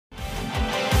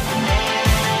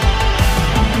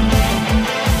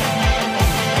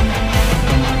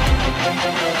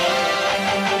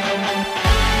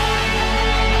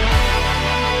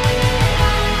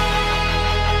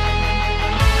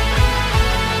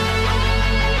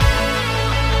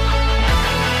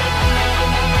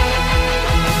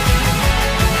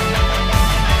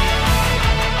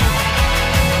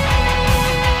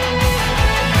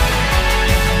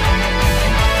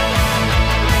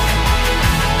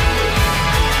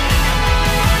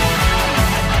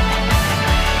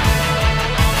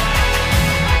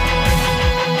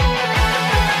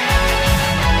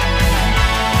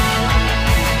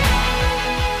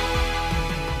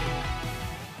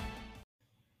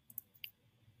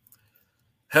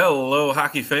Hello,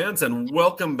 hockey fans, and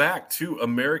welcome back to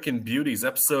American Beauties,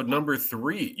 episode number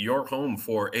 3, your home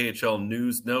for AHL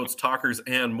news, notes, talkers,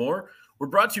 and more. We're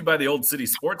brought to you by the Old City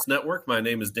Sports Network. My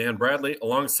name is Dan Bradley.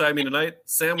 Alongside me tonight,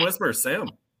 Sam Wismer. Sam,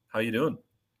 how you doing?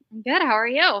 I'm good. How are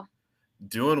you?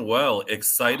 Doing well.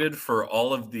 Excited for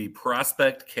all of the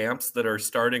prospect camps that are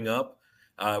starting up.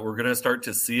 We're going to start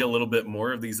to see a little bit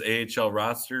more of these AHL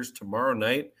rosters tomorrow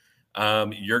night.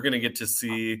 You're going to get to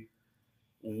see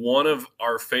one of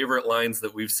our favorite lines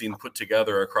that we've seen put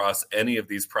together across any of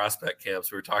these prospect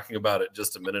camps. We were talking about it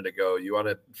just a minute ago. You want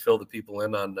to fill the people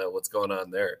in on what's going on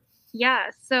there?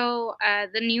 Yeah. So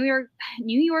the New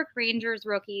York Rangers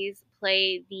rookies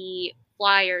play the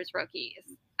Flyers rookies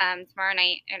tomorrow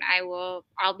night, and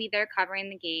I'll be there covering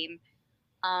the game.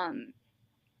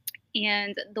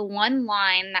 And the one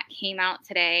line that came out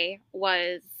today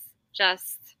was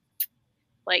just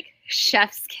like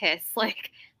chef's kiss. Like,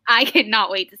 I could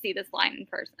not wait to see this line in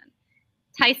person.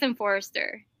 Tyson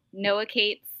Foerster, Noah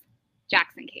Cates,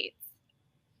 Jackson Cates.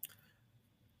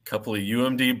 Couple of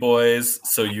UMD boys,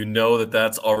 so you know that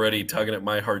that's already tugging at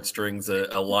my heartstrings,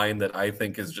 a line that I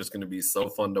think is just going to be so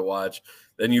fun to watch.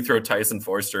 Then you throw Tyson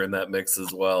Foerster in that mix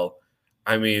as well.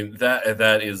 I mean,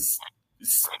 that is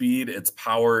speed, it's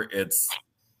power,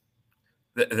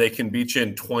 they can beat you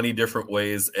in 20 different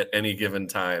ways at any given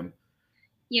time.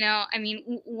 You know, I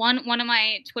mean, one of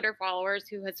my Twitter followers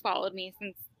who has followed me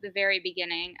since the very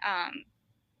beginning,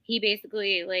 he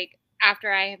basically, like,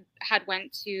 after I had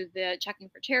went to the Checking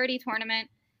for Charity tournament,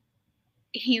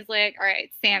 he's like, all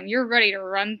right, Sam, you're ready to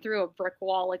run through a brick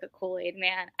wall like a Kool-Aid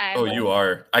man. And, you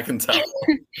are. I can tell.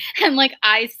 And like,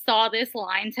 I saw this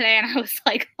line today and I was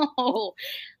like, oh,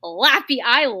 Lappy,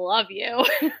 I love you.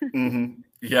 Mm-hmm.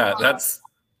 Yeah,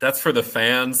 that's for the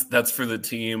fans. That's for the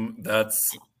team.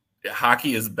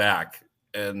 Hockey is back.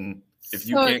 And if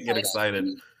you can't get excited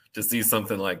to see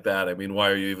something like that, I mean, why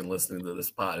are you even listening to this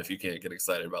pod if you can't get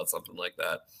excited about something like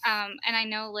that? And I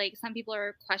know, like, some people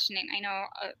are questioning. I know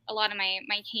a lot of my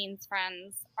Canes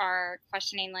friends are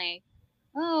questioning, like,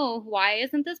 oh, why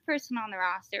isn't this person on the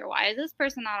roster? Why is this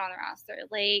person not on the roster?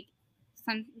 Like,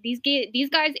 these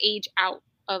guys age out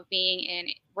of being in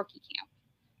rookie camp.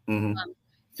 Mm-hmm.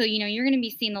 So, you know, you're going to be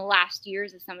seeing the last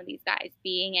years of some of these guys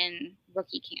being in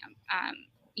rookie camp.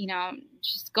 You know,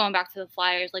 just going back to the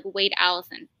Flyers, like Wade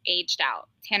Allison aged out,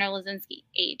 Tanner Laczynski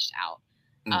aged out,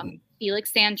 Mm-hmm.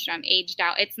 Felix Sandstrom aged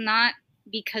out. It's not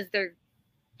because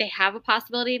they have a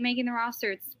possibility of making the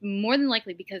roster. It's more than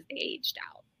likely because they aged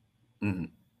out. Mm-hmm.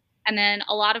 And then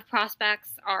a lot of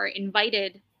prospects are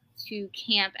invited to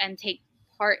camp and take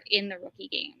part in the rookie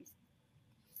games.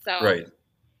 So right.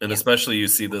 And especially you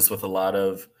see this with a lot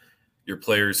of your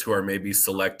players who are maybe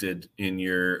selected in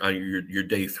your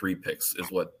day 3 picks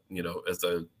is what, you know, as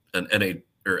an NA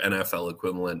or NFL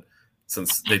equivalent,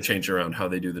 since they change around how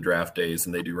they do the draft days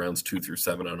and they do rounds 2 through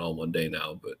 7 on all one day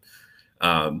now. But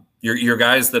your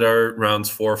guys that are rounds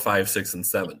 4, 5, 6, and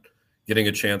 7, getting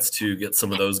a chance to get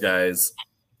some of those guys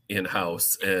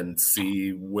in-house and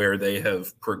see where they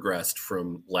have progressed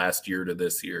from last year to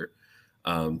this year,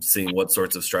 seeing what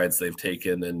sorts of strides they've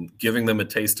taken and giving them a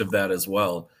taste of that as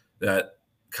well, that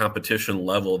competition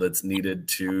level that's needed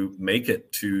to make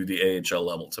it to the AHL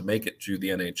level, to make it to the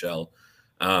NHL,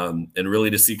 and really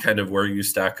to see kind of where you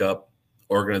stack up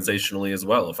organizationally as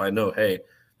well. If I know, hey,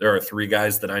 there are 3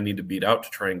 guys that I need to beat out to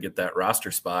try and get that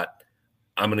roster spot,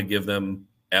 I'm going to give them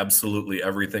absolutely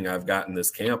everything I've got in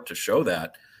this camp to show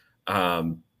that.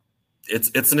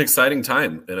 It's an exciting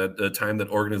time, and a time that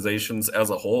organizations as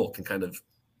a whole can kind of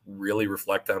really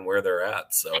reflect on where they're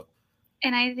at. So,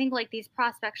 and I think, like, these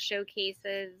prospect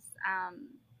showcases,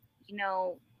 you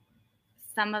know,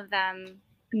 some of them,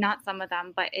 not some of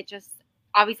them, but it just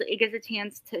obviously it gives a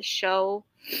chance to show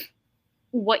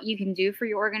what you can do for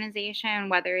your organization,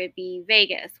 whether it be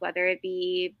Vegas, whether it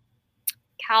be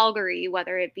Calgary,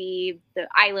 whether it be the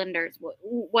Islanders,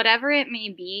 whatever it may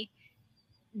be.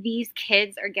 These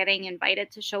kids are getting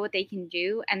invited to show what they can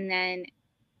do, and then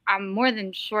I'm more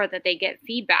than sure that they get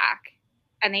feedback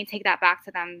and they take that back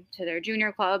to them, to their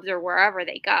junior clubs or wherever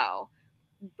they go.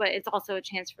 But it's also a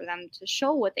chance for them to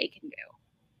show what they can do.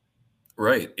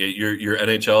 Right. Your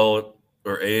NHL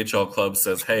or AHL club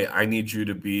says, hey, I need you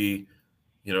to be,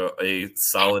 you know, a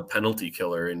solid penalty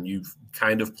killer, and you've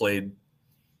kind of played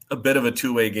a bit of a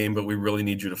 2-way game, but we really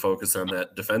need you to focus on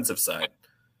that defensive side.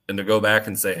 And to go back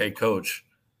and say, hey, coach,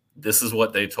 this is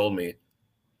what they told me.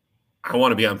 I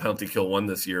want to be on penalty kill 1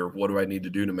 this year. What do I need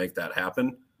to do to make that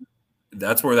happen?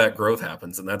 That's where that growth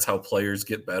happens, and that's how players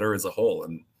get better as a whole,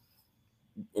 and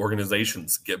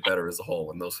organizations get better as a whole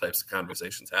when those types of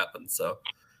conversations happen. So,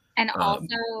 and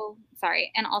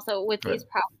also with these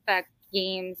prospect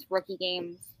games, rookie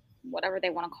games, whatever they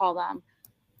want to call them,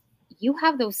 you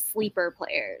have those sleeper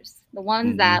players, the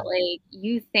ones that like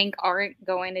you think aren't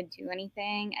going to do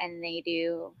anything, and they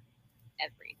do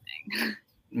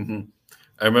everything.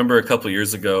 I remember a couple of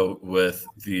years ago with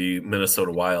the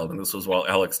Minnesota Wild, and this was while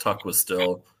Alex Tuch was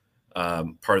still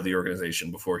part of the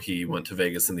organization before he went to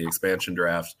Vegas in the expansion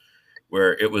draft,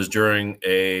 where it was during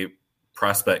a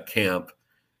prospect camp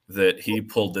that he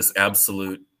pulled this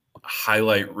absolute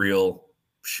highlight reel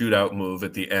shootout move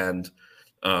at the end.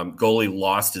 Goalie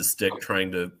lost his stick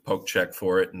trying to poke check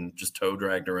for it and just toe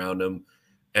dragged around him,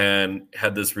 and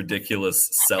had this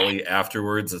ridiculous celly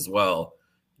afterwards as well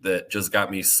that just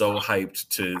got me so hyped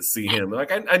to see him.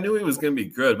 Like I knew he was going to be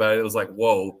good, but it was like,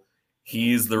 whoa,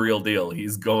 he's the real deal.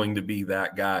 He's going to be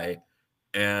that guy.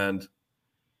 And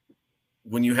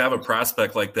when you have a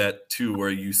prospect like that too,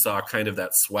 where you saw kind of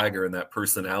that swagger and that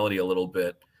personality a little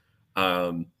bit,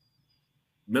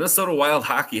 Minnesota Wild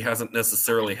hockey hasn't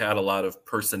necessarily had a lot of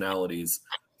personalities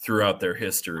throughout their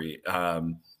history.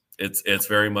 It's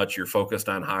very much you're focused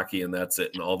on hockey and that's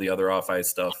it, and all the other off ice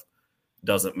stuff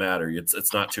doesn't matter.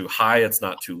 It's not too high, it's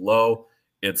not too low.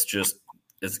 It's just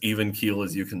as even keel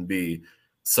as you can be.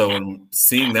 So in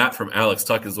seeing that from Alex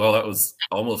Tuch as well, that was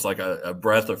almost like a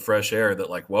breath of fresh air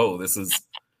that like, whoa, this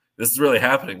is really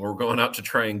happening. We're going out to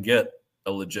try and get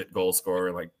a legit goal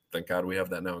scorer. Like, thank God we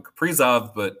have that now in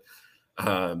Kaprizov, but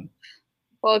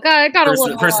well, it got a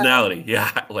little personality.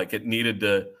 Yeah, like it needed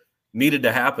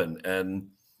to happen. And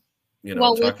you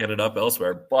know, Tuch ended up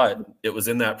elsewhere, but it was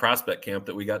in that prospect camp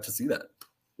that we got to see that.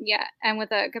 Yeah, and with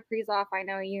Kaprizov,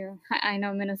 I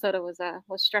know Minnesota was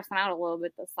stressing out a little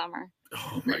bit this summer.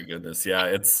 Oh my goodness, yeah,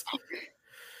 it's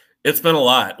been a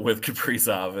lot with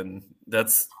Kaprizov, and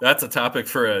that's a topic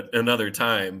for another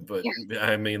time. But yeah.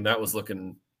 I mean, that was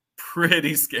looking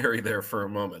pretty scary there for a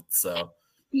moment. So,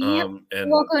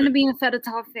 and welcome to being a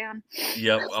Fedotov fan.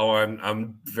 Yep. Oh,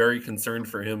 I'm very concerned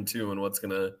for him too, and what's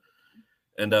gonna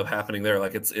end up happening there.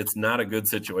 Like it's not a good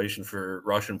situation for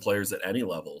Russian players at any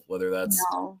level, whether that's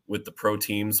with the pro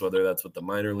teams, whether that's with the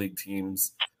minor league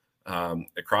teams,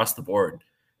 across the board.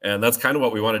 And that's kind of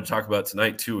what we wanted to talk about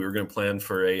tonight too. We were going to plan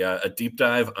for a deep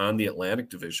dive on the Atlantic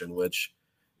Division, which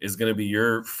is going to be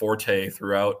your forte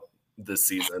throughout this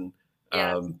season.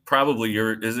 Yes. Probably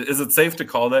is it safe to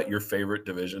call that your favorite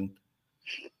division?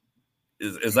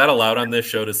 Is that allowed on this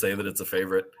show to say that it's a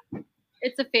favorite?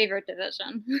 It's a favorite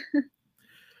division.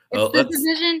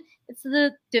 It's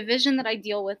the division that I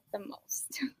deal with the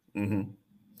most. Mm-hmm.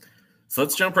 So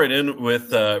let's jump right in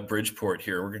with Bridgeport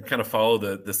here. We're going to kind of follow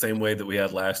the same way that we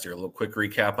had last year. A little quick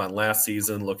recap on last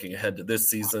season, looking ahead to this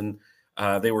season.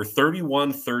 They were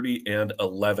 31, 30, and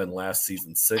 11 last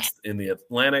season, 6th in the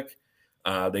Atlantic.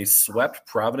 They swept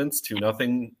Providence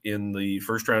 2-0 in the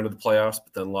first round of the playoffs,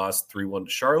 but then lost 3-1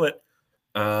 to Charlotte.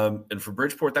 And for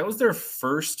Bridgeport, that was their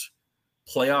first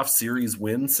playoff series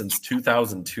win since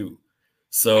 2002.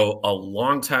 So a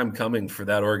long time coming for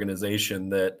that organization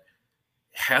that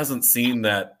hasn't seen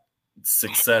that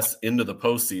success into the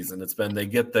postseason. It's been they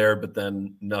get there, but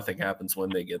then nothing happens when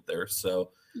they get there. So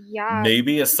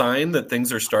maybe a sign that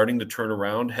things are starting to turn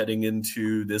around heading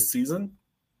into this season.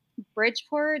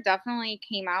 Bridgeport definitely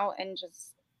came out and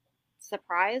just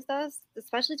surprised us,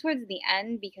 especially towards the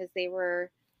end, because they were,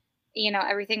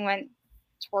 everything went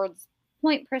towards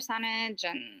point percentage,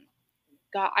 and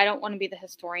God, I don't want to be the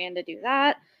historian to do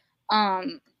that.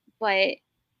 But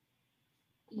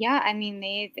yeah, I mean,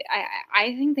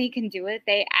 I think they can do it.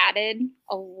 They added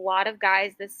a lot of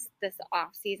guys this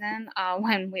off season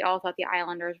when we all thought the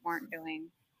Islanders weren't doing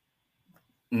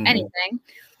anything.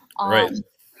 Right.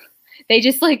 They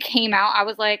just came out. I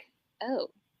was like, oh,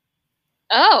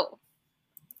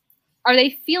 are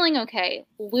they feeling okay?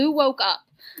 Lou woke up.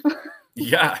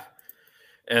 Yeah.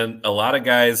 And a lot of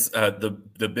guys,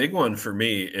 the big one for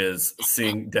me is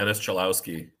seeing Dennis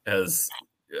Cholowski as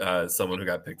someone who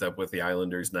got picked up with the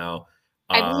Islanders now.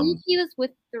 I believe he was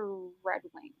with the Red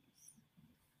Wings.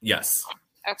 Yes.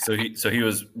 Okay. So he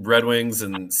was Red Wings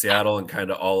and Seattle and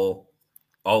kind of all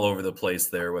over the place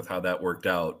there with how that worked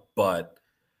out. But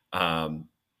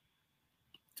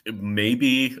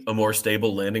maybe a more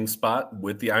stable landing spot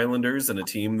with the Islanders and a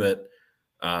team that,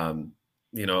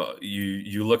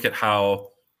 you look at how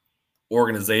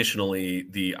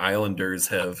organizationally the Islanders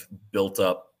have built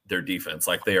up their defense.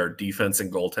 Like they are defense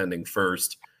and goaltending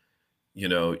first.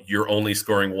 You're only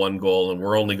scoring 1 goal and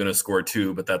we're only going to score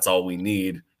 2, but that's all we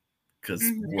need because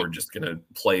we're just going to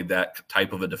play that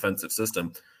type of a defensive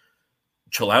system.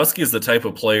 Cholowski is the type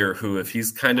of player who, if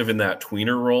he's kind of in that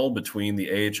tweener role between the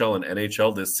AHL and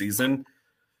NHL this season,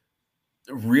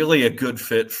 really a good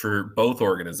fit for both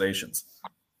organizations.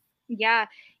 Yeah.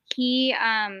 He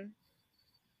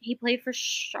played for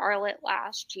Charlotte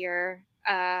last year.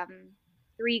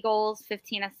 3 goals,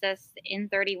 15 assists in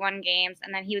 31 games,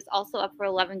 and then he was also up for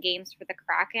 11 games for the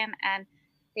Kraken, and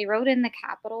they wrote in the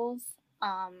Capitals,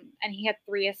 and he had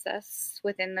 3 assists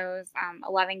within those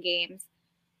 11 games.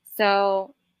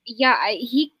 So yeah,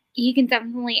 he can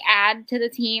definitely add to the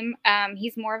team.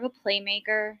 He's more of a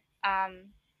playmaker.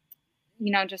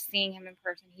 Just seeing him in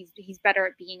person, he's better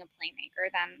at being a playmaker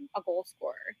than a goal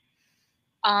scorer.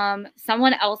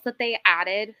 Someone else that they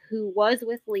added who was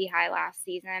with Lehigh last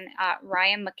season,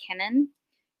 Ryan McKinnon.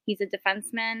 He's a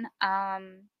defenseman.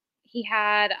 He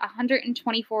had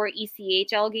 124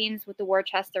 ECHL games with the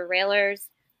Worcester Railers,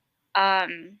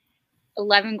 11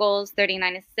 goals,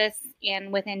 39 assists,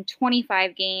 and within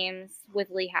 25 games with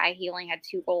Lehigh, he only had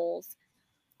 2 goals.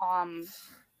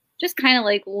 Just kind of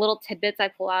like little tidbits I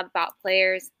pull out about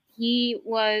players. He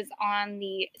was on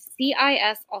the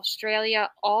CIS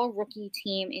Australia All-Rookie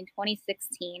team in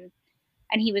 2016,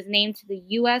 and he was named to the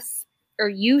U.S. or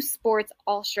U Sports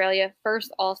Australia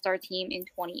First All-Star team in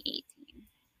 2018.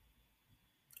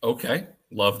 Okay,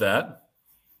 love that.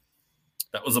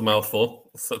 That was a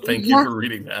mouthful, so thank you for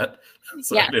reading that.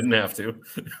 So yes. I didn't have to.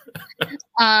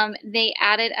 They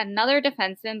added another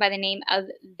defenseman by the name of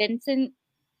Vincent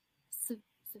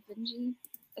Savinji.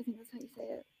 I think that's how you say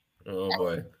it. Oh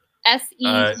boy.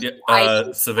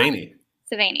 Savani.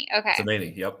 Savani. Okay.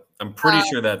 Savani. Yep. I'm pretty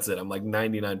sure that's it. I'm like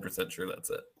 99% sure that's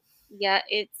it. Yeah,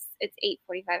 it's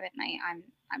 8:45 at night. I'm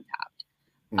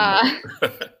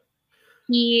tapped.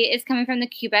 He is coming from the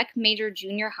Quebec Major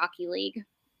Junior Hockey League.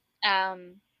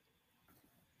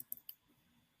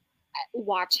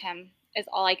 Watch him is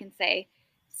all I can say.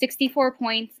 64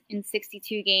 points in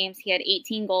 62 games. He had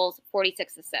 18 goals,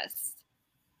 46 assists.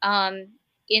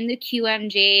 In the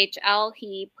QMJHL,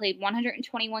 he played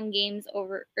 215 games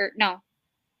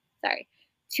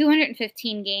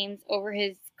over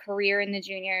his career in the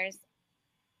juniors,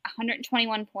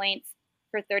 121 points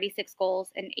for 36 goals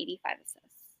and 85 assists.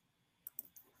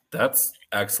 That's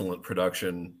excellent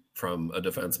production from a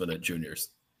defenseman at juniors.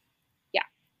 Yeah.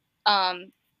 I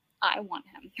want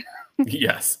him.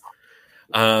 Yes.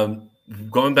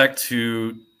 Going back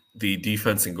to the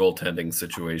defense and goaltending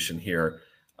situation here,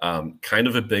 kind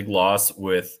of a big loss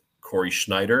with Corey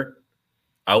Schneider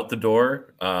out the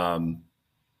door.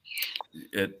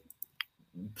 It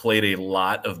played a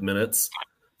lot of minutes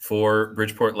for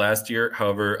Bridgeport last year.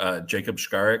 However, Jacob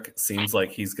Skarek seems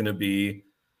like he's going to be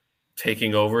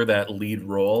taking over that lead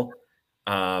role.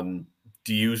 Do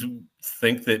you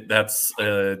think that that's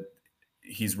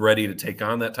he's ready to take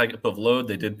on that type of load?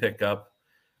 They did pick up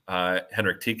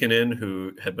Henrik Tikkanen,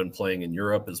 who had been playing in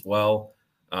Europe as well.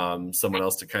 Someone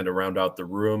else to kind of round out the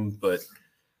room, but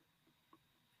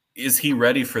is he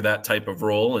ready for that type of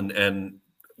role? And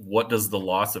what does the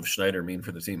loss of Schneider mean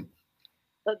for the team?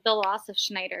 The loss of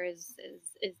Schneider is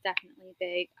definitely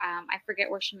big. I forget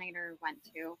where Schneider went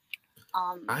to.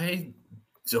 I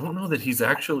don't know that he's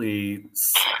actually.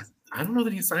 I don't know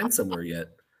that he signed somewhere yet.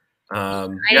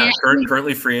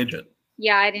 Currently free agent.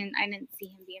 Yeah, I didn't see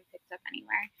him being picked up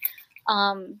anywhere.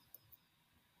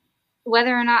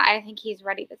 Whether or not I think he's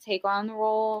ready to take on the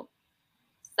role,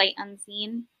 sight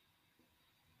unseen.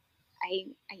 I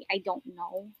don't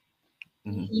know.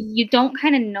 Mm-hmm. You don't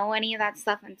kind of know any of that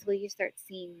stuff until you start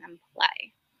seeing them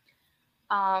play.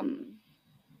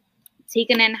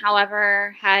 Tikkanen,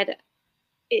 however,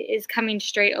 is coming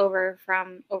straight over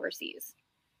from overseas.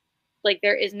 Like,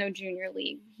 there is no junior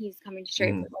league. He's coming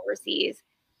straight from overseas.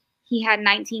 He had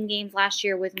 19 games last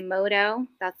year with Modo.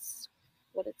 That's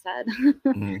what it said.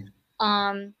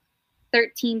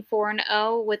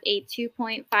 13-4-0 with a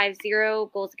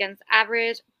 2.50 goals against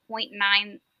average,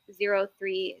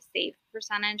 0.903 save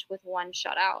percentage with 1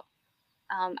 shutout.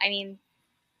 I mean,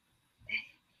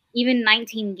 even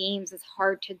 19 games is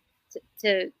hard to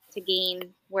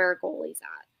gain where a goalie's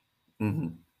at. Mm-hmm.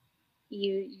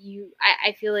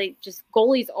 I feel like just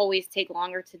goalies always take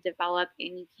longer to develop,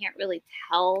 and you can't really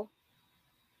tell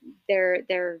their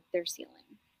ceiling.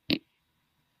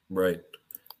 Right.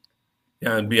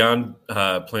 Yeah, and beyond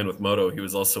playing with Modo, he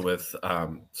was also with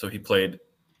so he played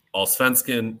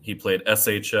Allsvenskan, he played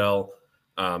SHL,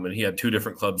 and he had 2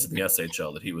 different clubs in the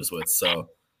SHL that he was with. So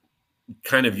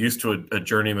kind of used to a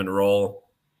journeyman role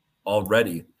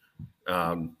already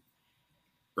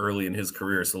early in his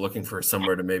career. So looking for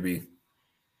somewhere to maybe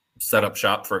set up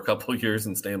shop for a couple of years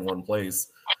and stay in one place.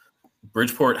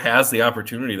 Bridgeport has the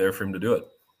opportunity there for him to do it.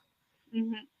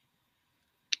 Mm-hmm.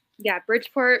 Yeah,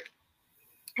 Bridgeport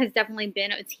has definitely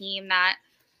been a team that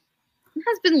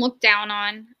has been looked down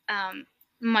on,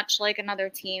 much like another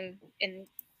team in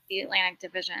the Atlantic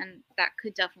Division that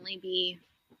could definitely be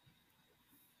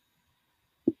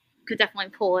could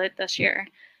definitely pull it this year,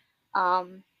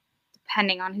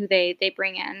 depending on who they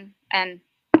bring in. And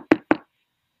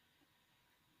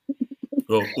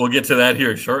we'll get to that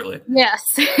here shortly.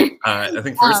 yes. I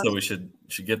think first though we should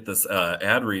get this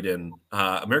ad read in.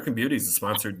 American Beauties is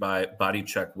sponsored by Body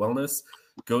Check Wellness.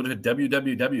 Go to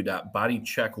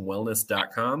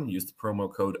www.bodycheckwellness.com. Use the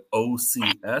promo code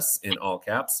OCS in all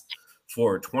caps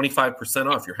for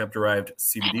 25% off your hemp-derived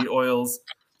CBD oils,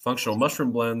 functional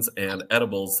mushroom blends, and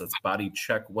edibles. That's Body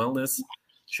Check Wellness.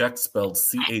 Check spelled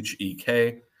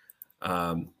CHEK.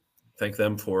 Thank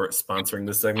them for sponsoring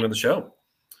this segment of the show.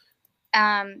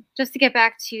 Just to get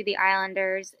back to the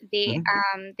Islanders, they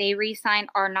re-signed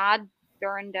Arnaud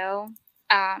Durando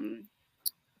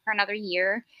for another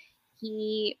year.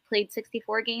 He played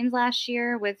 64 games last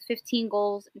year with 15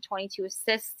 goals and 22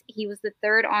 assists. He was the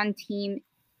third on team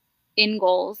in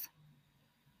goals,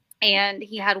 and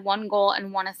he had 1 goal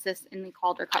and 1 assist in the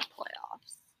Calder Cup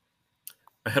playoffs.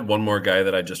 I had one more guy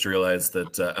that I just realized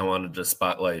that I wanted to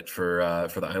spotlight for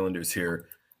the Islanders here,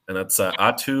 and that's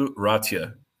Aatu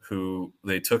Ratia, who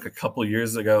they took a couple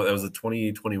years ago. That was a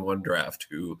 2021 draft.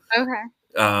 Who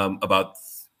about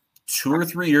 2 or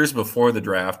 3 years before the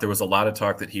draft, there was a lot of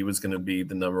talk that he was going to be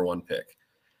the number 1 pick.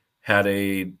 Had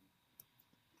an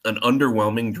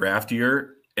underwhelming draft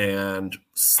year and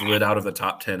slid out of the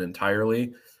top 10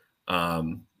 entirely. I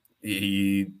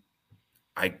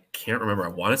can't remember. I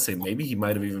want to say maybe he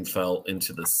might have even fell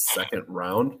into the second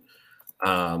round.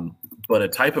 But a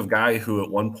type of guy who at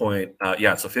one point, so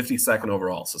 52nd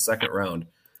overall, so second round.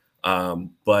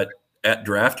 But at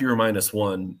draft year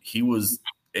 -1, he was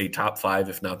a top 5,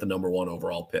 if not the number 1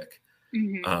 overall pick.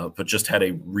 But just had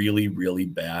a really, really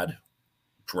bad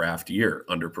draft year,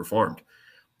 underperformed.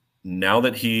 Now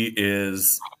that he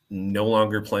is no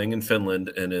longer playing in Finland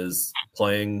and is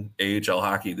playing AHL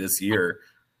hockey this year,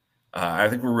 I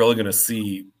think we're really going to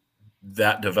see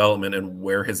that development and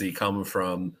where has he come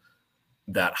from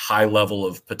that high level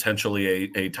of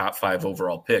potentially a top 5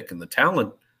 overall pick. And the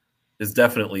talent is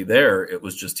definitely there. It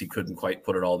was just he couldn't quite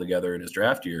put it all together in his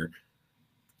draft year.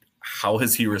 How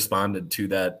has he responded to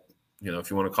that? If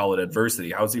you want to call it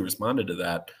adversity, how has he responded to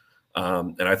that?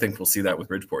 And I think we'll see that with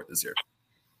Bridgeport this year.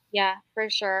 Yeah, for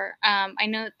sure. I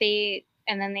know they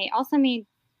also made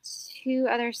 2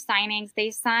 other signings.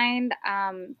 They signed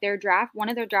one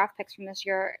of their draft picks from this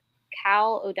year,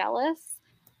 Cal Odellis,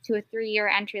 to a 3-year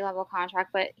entry-level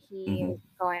contract, but he is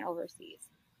going overseas.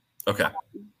 Okay.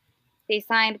 They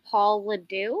signed Paul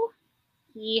Ledoux.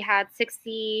 He had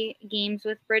 60 games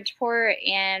with Bridgeport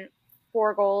and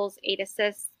 4 goals, 8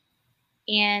 assists,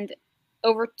 and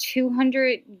over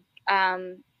 200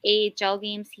 AHL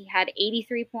games. He had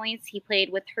 83 points. He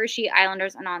played with Hershey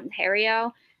Islanders in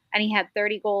Ontario, and he had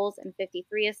 30 goals and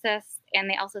 53 assists. And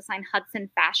they also signed Hudson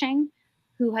Fashing,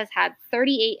 who has had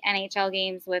 38 NHL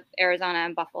games with Arizona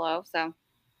and Buffalo. So,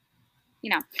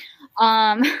 he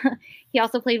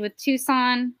also played with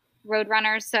Tucson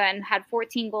Roadrunners and had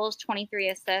 14 goals, 23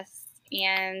 assists.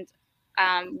 And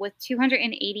with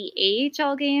 280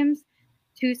 AHL games,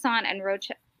 Tucson and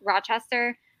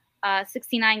Rochester,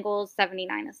 69 goals,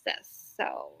 79 assists.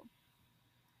 So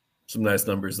some nice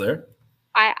numbers there.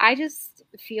 I just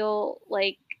feel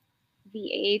like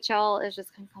the AHL is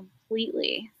just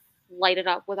completely lighted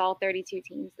up with all 32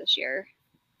 teams this year.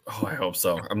 Oh, I hope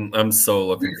so. I'm so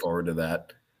looking forward to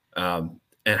that. And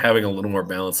having a little more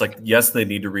balance. Like, yes, they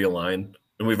need to realign,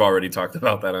 and we've already talked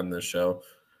about that on this show.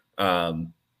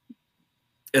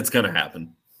 It's going to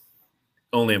happen.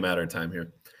 Only a matter of time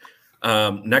here.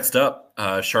 Next up,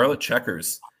 Charlotte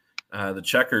Checkers. The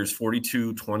Checkers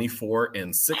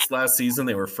 42-24-6 last season.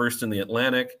 They were first in the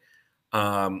Atlantic.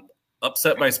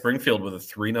 Upset by Springfield with a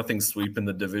 3-0 sweep in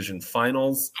the division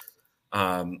finals.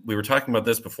 We were talking about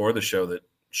this before the show that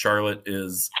Charlotte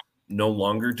is no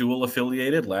longer dual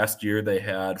affiliated. Last year they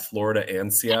had Florida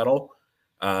and Seattle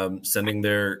sending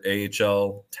their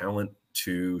AHL talent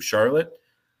to Charlotte.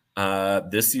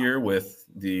 This year with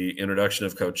the introduction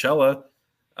of Coachella,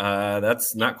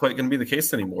 that's not quite going to be the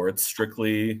case anymore. It's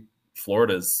strictly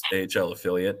Florida's AHL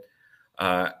affiliate.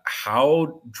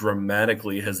 How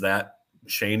dramatically has that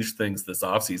changed things this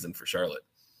offseason for Charlotte?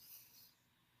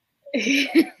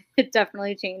 It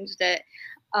definitely changed it.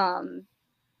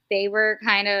 They were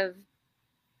kind of,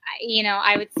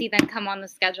 I would see them come on the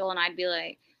schedule and I'd be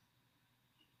like,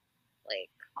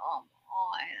 come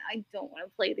on, I don't want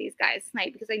to play these guys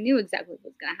tonight because I knew exactly what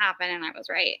was going to happen and I was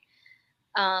right.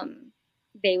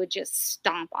 They would just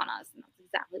stomp on us, and that's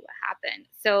exactly what happened.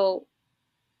 So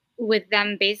with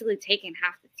them basically taking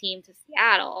half the team to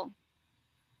Seattle,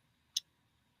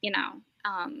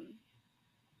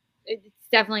 it's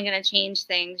definitely going to change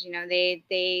things.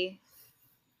 They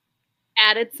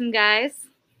added some guys.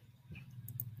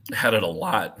 Added a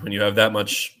lot when you have that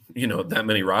much, that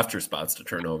many roster spots to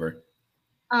turn over.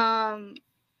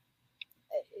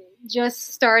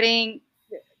 Just starting,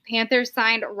 Panthers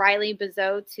signed Riley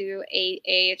Bizot to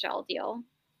a AHL deal.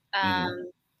 Let's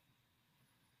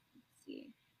see.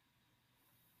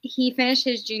 He finished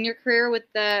his junior career with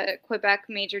the Quebec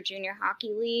Major Junior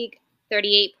Hockey League,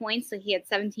 38 points. So he had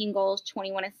 17 goals,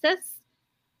 21 assists.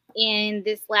 And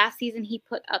this last season, he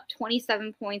put up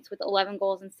 27 points with 11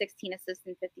 goals and 16 assists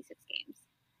in 56 games.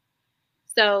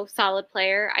 So solid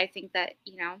player. I think that,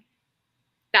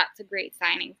 that's a great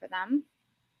signing for them.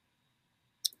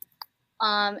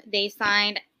 They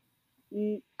signed,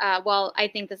 I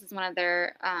think this is one of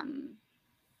their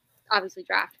obviously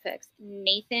draft picks,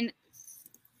 Nathan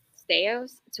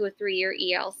Staios, to a 3-year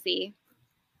ELC.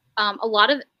 A lot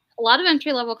of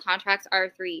entry level contracts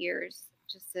are 3 years,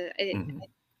 just to,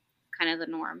 kind of the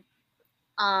norm.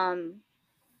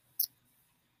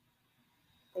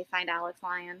 They signed Alex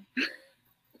Lyon.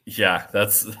 Yeah,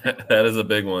 that is a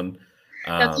big one.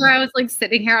 That's where I was like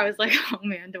sitting here. I was like, oh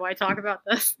man, do I talk about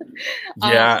this?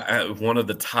 Yeah, one of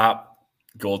the top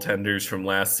goaltenders from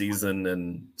last season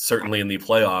and certainly in the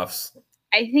playoffs.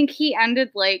 I think he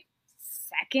ended like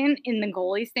second in the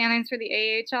goalie standings for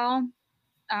the AHL.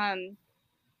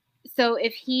 So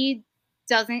if he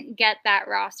doesn't get that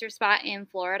roster spot in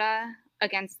Florida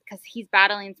because he's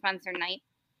battling Spencer Knight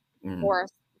for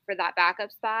that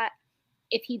backup spot,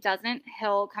 if he doesn't,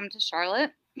 he'll come to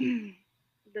Charlotte.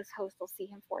 This host will see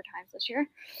him 4 times this year.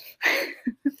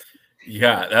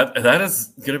 Yeah, that is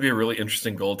going to be a really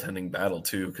interesting goaltending battle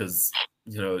too, because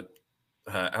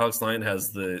Alex Lyon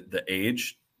has the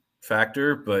age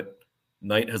factor, but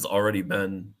Knight has already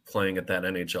been playing at that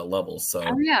NHL level. So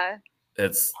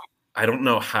I don't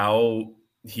know how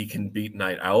he can beat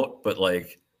Knight out, but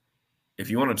like if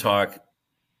you want to talk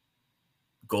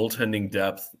goaltending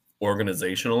depth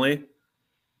organizationally,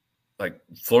 like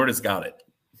Florida's got it.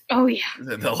 Oh yeah.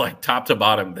 They're like top to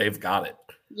bottom, they've got it.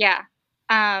 Yeah.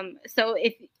 So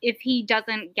if he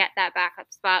doesn't get that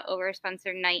backup spot over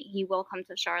Spencer Knight, he will come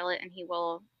to Charlotte and he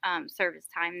will serve his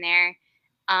time there.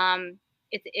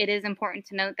 It is important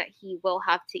to note that he will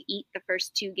have to eat the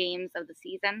first 2 games of the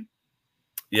season.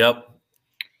 Yep.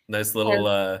 Nice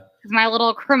little my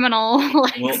little criminal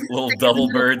little double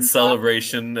bird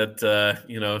celebration that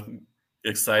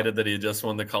excited that he just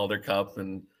won the Calder Cup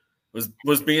and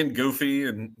was being goofy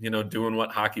and doing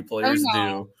what hockey players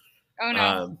do. Oh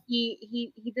no,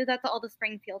 he did that to all the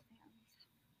Springfield fans.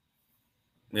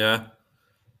 Yeah,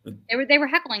 they were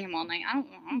heckling him all night. I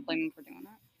don't blame him for doing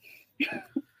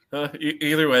that.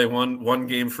 Either way, one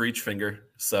game for each finger.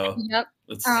 So yep,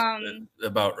 that's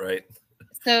about right.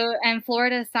 So and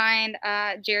Florida signed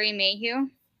Jerry Mayhew.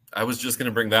 I was just going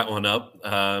to bring that one up.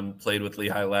 Played with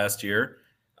Lehigh last year.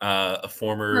 A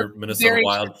former Minnesota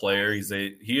Wild player.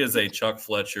 He is a Chuck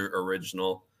Fletcher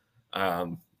original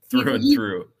through and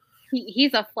through.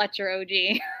 He's a Fletcher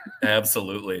OG.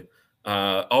 Absolutely.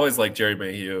 Always like Jerry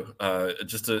Mayhew.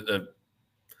 Just a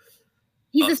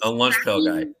lunch pail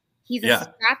guy. He's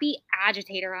a scrappy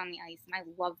agitator on the ice, and I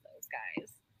love those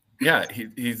guys. Yeah,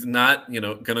 he's not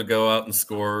going to go out and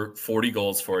score 40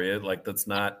 goals for you. Like that's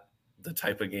not the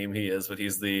type of game he is. But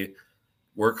he's the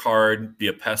work hard, be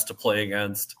a pest to play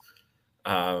against,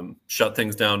 shut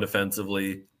things down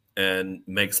defensively, and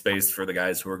make space for the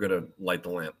guys who are going to light the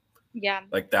lamp. Yeah.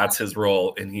 Like that's his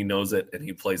role, and he knows it, and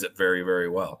he plays it very, very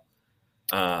well.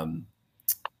 Go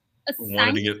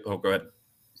ahead.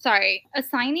 Sorry. A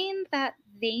signing that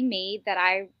they made that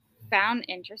I found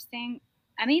interesting,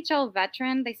 NHL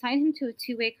veteran, they signed him to a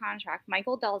 2-way contract,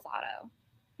 Michael Del Zotto.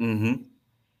 Mm-hmm.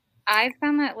 I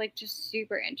found that just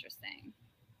super interesting.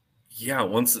 Yeah,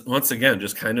 once again,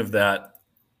 just kind of that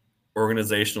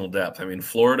organizational depth. I mean,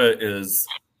 Florida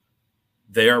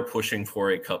they are pushing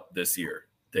for a cup this year.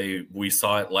 We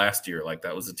saw it last year. Like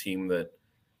that was a team that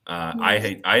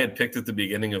I had picked at the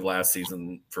beginning of last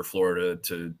season for Florida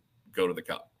to go to the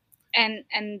cup. And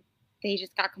they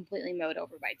just got completely mowed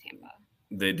over by Tampa.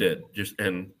 They did.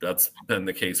 And that's been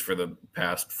the case for the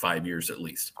past 5 years at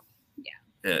least.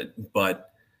 Yeah.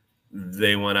 But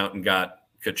they went out and got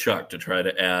Tkachuk to try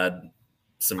to add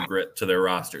some grit to their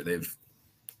roster. They've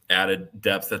added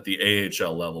depth at the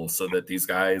AHL level so that these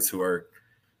guys who are,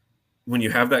 when you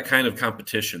have that kind of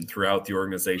competition throughout the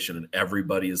organization and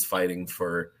everybody is fighting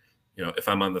for, if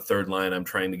I'm on the 3rd line, I'm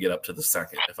trying to get up to the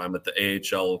 2nd. If I'm at the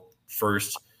AHL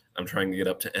 1st, I'm trying to get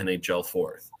up to NHL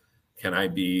 4th. Can I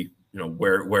be,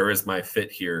 where is my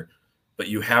fit here? But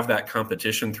you have that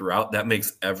competition throughout. That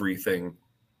makes everything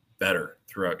better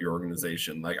throughout your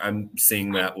organization. Like I'm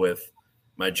seeing that with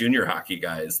my junior hockey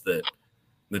guys that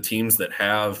the teams that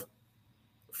have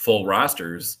full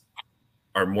rosters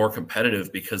are more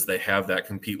competitive because they have that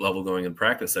compete level going in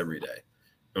practice every day.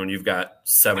 And when you've got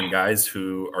 7 guys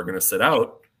who are going to sit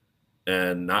out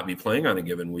and not be playing on a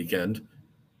given weekend,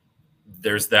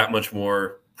 there's that much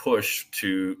more push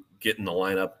to get in the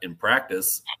lineup in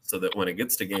practice so that when it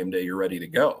gets to game day, you're ready to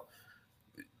go.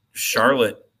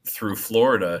 Charlotte through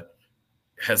Florida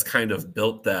has kind of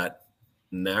built that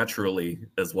naturally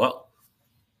as well.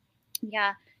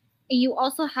 Yeah. And you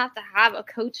also have to have a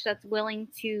coach that's willing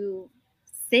to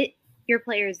sit your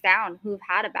players down who've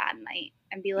had a bad night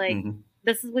and be like,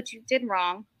 this is what you did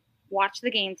wrong. Watch the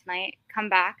game tonight. Come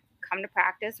back, come to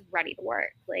practice, ready to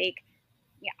work. Like,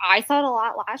 yeah, I saw it a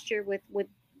lot last year with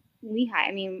Lehigh.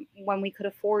 I mean, when we could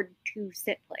afford to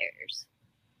sit players.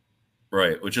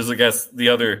 Right, which is, I guess, the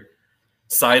other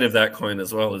side of that coin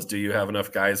as well is, do you have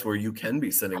enough guys where you can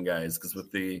be sitting guys? Because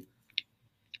with the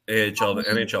AHL, the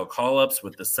NHL call-ups,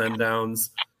 with the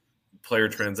send-downs, player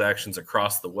transactions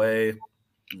across the way,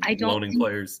 loaning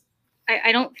players.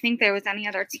 I don't think there was any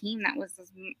other team that was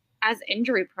as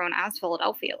injury-prone as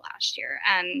Philadelphia last year.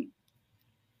 And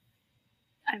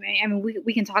I mean,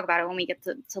 we can talk about it when we get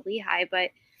to Lehigh,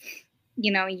 but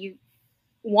you know, you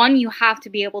have to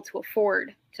be able to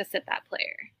afford to sit that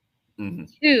player.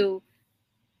 2,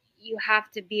 you have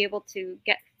to be able to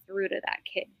get through to that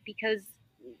kid, because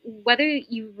whether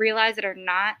you realize it or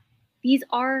not,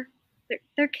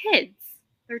 they're kids.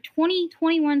 They're 20,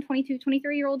 21, 22,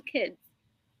 23-year-old kids.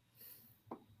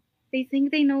 They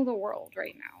think they know the world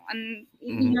right now. And,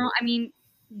 you know, I mean,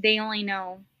 they only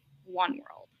know one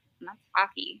world, and that's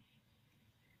hockey.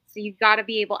 So you've got to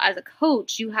be able, as a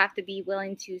coach, you have to be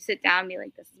willing to sit down and be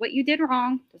like, this is what you did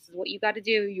wrong. This is what you got to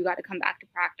do. You got to come back to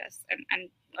practice and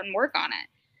work on it.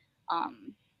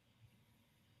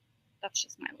 That's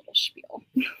just my little spiel.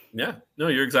 Yeah, no,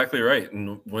 you're exactly right.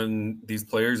 And when these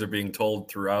players are being told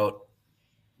throughout,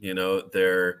 you know,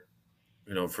 their,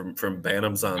 you know, from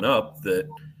Bantams on up that,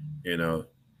 you know,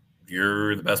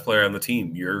 you're the best player on the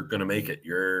team, you're going to make it,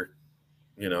 you're,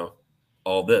 you know,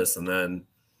 all this. And then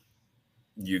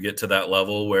you get to that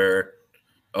level where,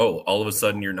 oh, all of a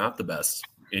sudden you're not the best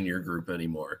in your group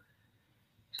anymore.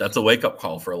 That's a wake-up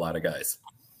call for a lot of guys.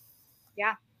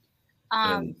 Yeah.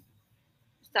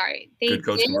 Sorry. Good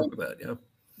coach can work with that, yeah.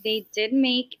 They did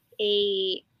make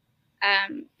a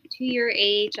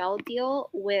 2-year AHL deal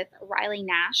with Riley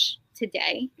Nash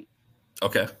today.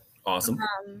 Okay, awesome.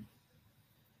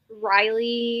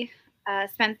 Riley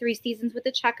spent 3 seasons with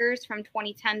the Checkers from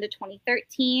 2010 to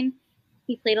 2013.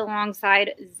 He played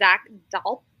alongside Zach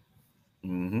Dalp.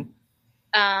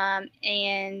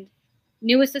 And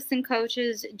new assistant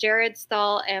coaches Jared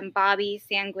Stahl and Bobby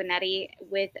Sanguinetti,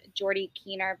 with Jordy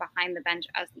Keener behind the bench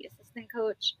as the assistant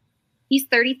coach. He's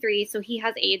 33, so he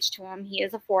has age to him. He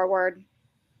is a forward.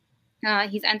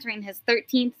 He's entering his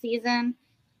 13th season.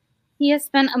 He has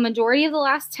spent a majority of the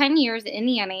last 10 years in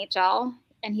the NHL,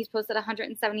 and he's posted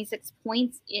 176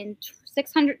 points in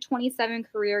 627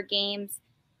 career games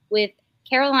with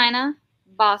Carolina,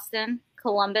 Boston,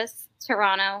 Columbus,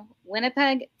 Toronto,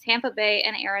 Winnipeg, Tampa Bay,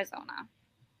 and Arizona.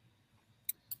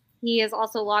 He has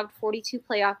also logged 42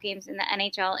 playoff games in the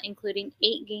NHL, including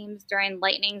 8 games during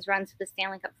Lightning's run to the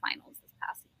Stanley Cup Finals this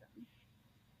past season.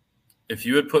 If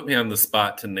you had put me on the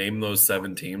spot to name those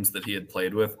 7 teams that he had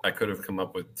played with, I could have come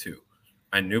up with 2.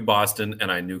 I knew Boston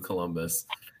and I knew Columbus,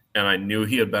 and I knew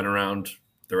he had been around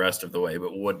the rest of the way,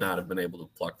 but would not have been able to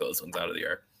pluck those ones out of the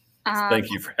air. So thank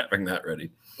you for having that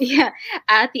ready. Yeah,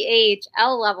 at the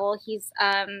AHL level, he's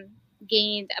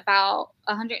gained about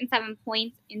 107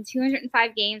 points in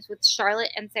 205 games with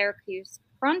Charlotte and Syracuse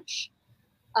Crunch,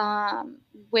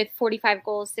 with 45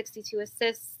 goals, 62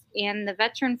 assists. And the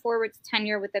veteran forward's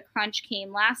tenure with the Crunch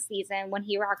came last season when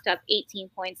he racked up 18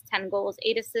 points, 10 goals,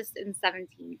 8 assists in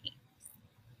 17 games.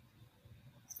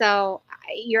 So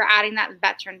you're adding that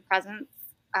veteran presence.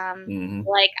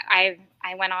 Like I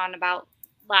went on about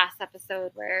last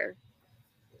episode, where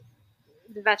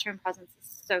the veteran presence is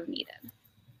so needed.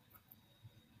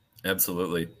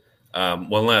 Absolutely.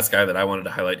 One last guy that I wanted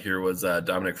to highlight here was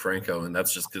Dominic Franco, and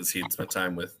that's just because he had spent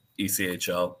time with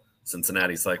ECHL,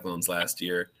 Cincinnati Cyclones last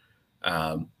year.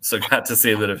 So got to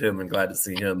see a bit of him, and glad to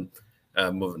see him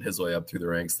moving his way up through the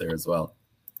ranks there as well.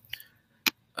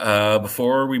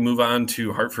 Before we move on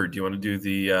to Hartford, do you want to do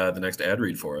the next ad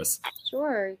read for us?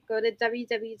 Sure. Go to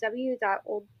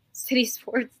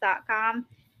www.oldcitysports.com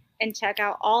and check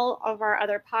out all of our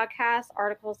other podcasts,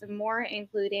 articles, and more,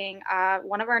 including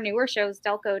one of our newer shows,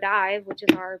 Delco Dive, which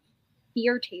is our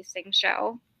beer tasting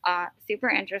show. Super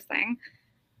interesting.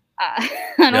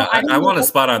 I want a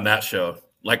spot on that show.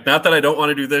 Like, not that I don't want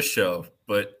to do this show,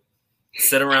 but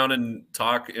sit around and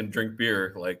talk and drink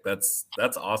beer. Like that's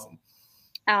awesome.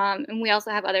 And we also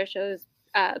have other shows,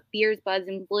 Beers, Buds,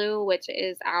 and Blue, which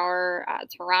is our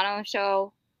Toronto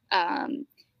show.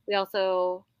 We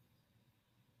also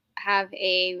have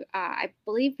I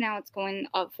believe now it's going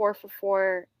 4 for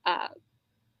 4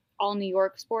 all New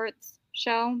York sports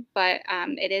show, but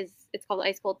it's called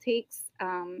Ice Cold Takes.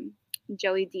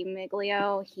 Joey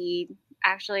DiMiglio, he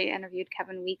actually interviewed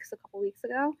Kevin Weeks a couple weeks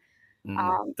ago.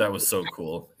 That was so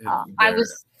cool. I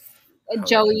was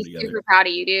Joey, super proud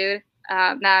of you, dude.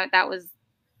 That was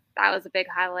a big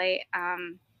highlight.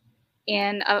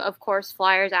 And of course,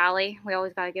 Flyers Alley. We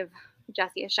always got to give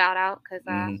Jesse a shout out because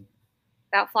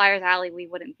without Flyers Alley, we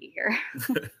wouldn't be here.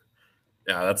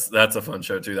 Yeah, that's a fun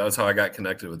show too. That was how I got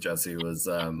connected with Jesse, was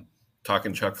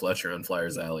talking Chuck Fletcher on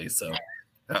Flyers Alley. So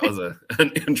that was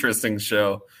an interesting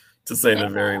show, to say the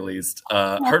very least.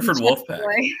 Hartford Wolfpack.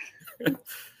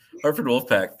 Hartford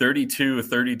Wolfpack,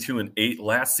 32-32-8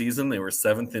 last season. They were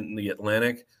 7th in the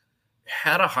Atlantic.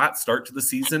 Had a hot start to the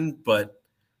season, but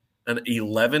an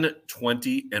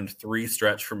 11-20-3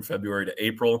 stretch from February to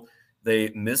April. They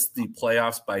missed the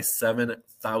playoffs by 7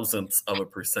 thousandths of a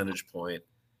percentage point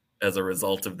as a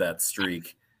result of that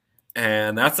streak.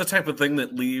 And that's the type of thing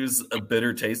that leaves a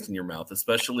bitter taste in your mouth,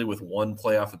 especially with one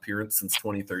playoff appearance since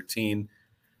 2013.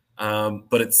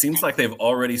 But it seems like they've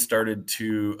already started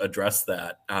to address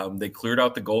that. They cleared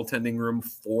out the goaltending room,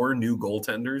 4 new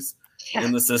goaltenders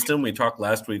in the system. We talked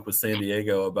last week with San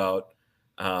Diego about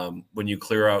when you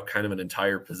clear out kind of an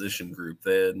entire position group.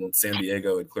 Then San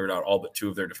Diego had cleared out all but 2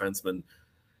 of their defensemen.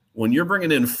 When you're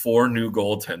bringing in 4 new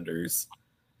goaltenders,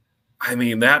 I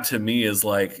mean, that to me is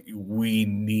like, we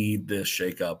need this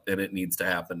shakeup, and it needs to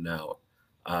happen now.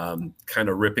 Kind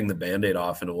of ripping the Band-Aid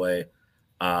off in a way.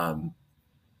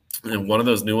 And one of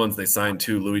those new ones they signed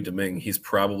too, Louis Domingue, he's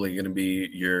probably going to be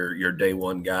your day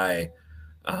one guy.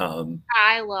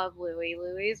 I love Louis.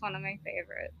 Louis is one of my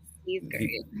favorites. He's great.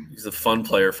 He's a fun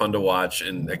player, fun to watch,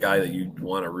 and a guy that you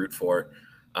want to root for.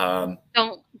 Don't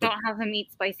have him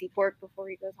eat spicy pork before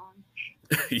he goes on.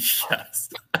 Yes.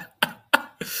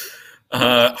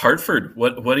 Hartford,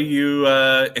 what are you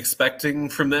expecting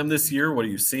from them this year? What are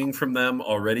you seeing from them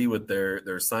already with their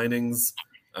signings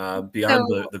beyond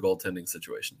the goaltending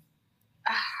situation?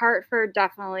 Hartford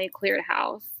definitely cleared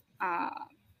house.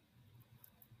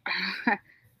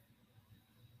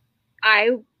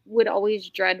 I would always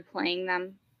dread playing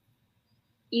them.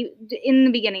 In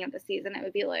the beginning of the season, it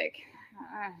would be like,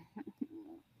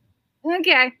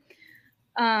 okay.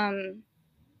 And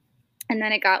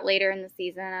then it got later in the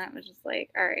season, and it was just like,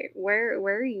 all right, where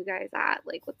are you guys at?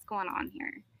 Like, what's going on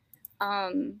here?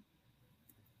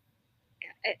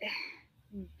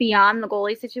 Beyond the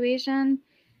goalie situation,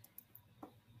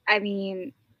 I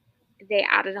mean, they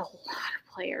added a lot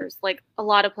of players, like a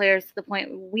lot of players to the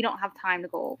point we don't have time to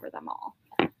go over them all.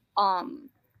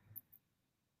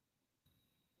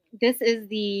 This is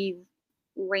the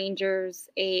Rangers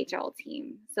AHL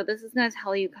team. So this is going to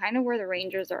tell you kind of where the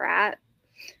Rangers are at.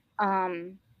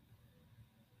 The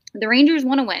Rangers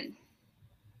want to win.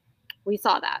 We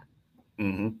saw that.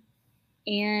 Mm-hmm.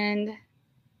 And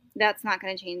that's not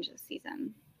going to change this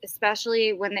season,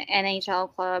 especially when the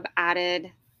NHL club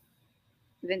added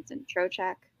Vincent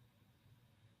Trocheck.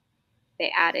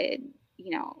 They added,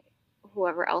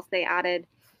 whoever else they added.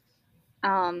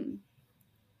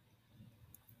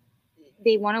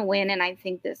 They want to win, and I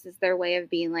think this is their way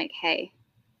of being like, hey,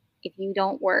 if you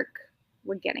don't work,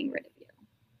 we're getting rid of you.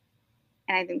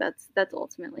 And I think that's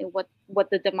ultimately what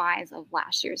the demise of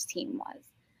last year's team was.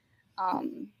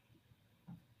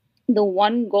 The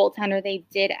one goaltender they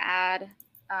did add,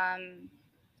 oh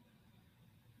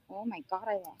my God,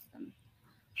 I lost him.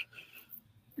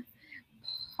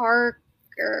 Parker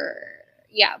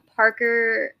Gahagan.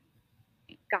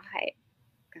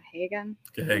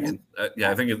 Gahagan.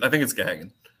 Yeah, I think it's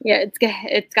Gahagan. Yeah,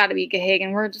 it's got to be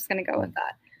Gahagan. We're just gonna go with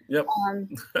that. Yep.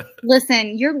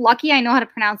 Listen, you're lucky I know how to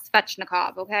pronounce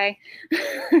Svechnikov, okay?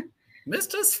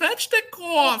 Mr.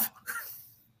 Svechnikov.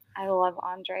 I love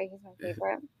Andre. He's my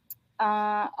favorite.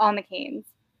 On the Canes.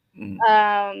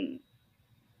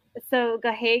 So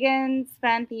Gahagan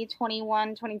spent the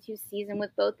 21-22 season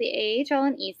with both the AHL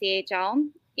and ECHL,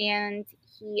 and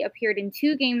he appeared in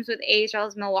 2 games with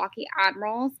AHL's Milwaukee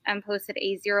Admirals and posted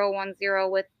a 0-1-0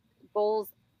 with goals.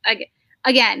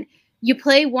 Again, you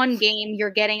play one game, you're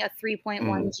getting a 3.1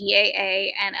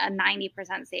 GAA and a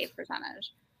 90% save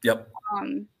percentage. Yep.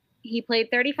 He played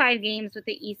 35 games with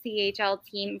the ECHL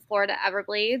team Florida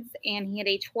Everblades, and he had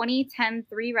a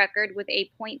 20-10-3 record with a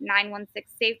 .916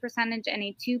 save percentage and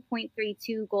a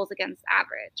 2.32 goals against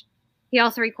average. He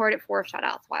also recorded 4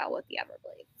 shutouts while with the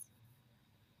Everblades.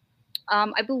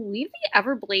 I believe the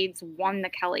Everblades won the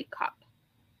Kelly Cup.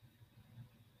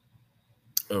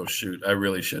 Oh shoot, I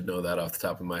really should know that off the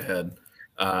top of my head.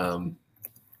 I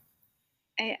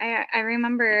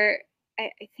remember. I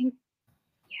think.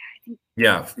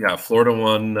 Yeah. Florida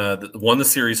won the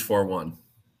series 4-1.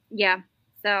 Yeah.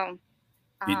 So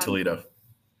beat Toledo.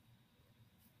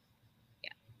 Yeah.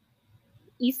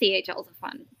 ECHL is a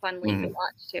fun league to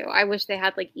watch too. I wish they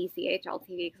had like ECHL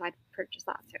TV because I'd purchase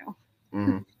that too.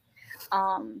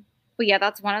 But yeah,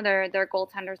 that's one of their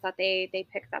goaltenders that they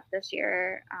picked up this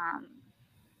year.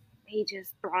 They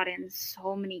just brought in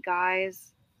so many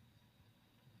guys.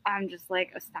 I'm just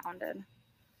like astounded.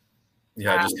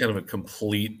 Yeah, just kind of a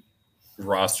complete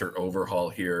roster overhaul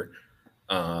here.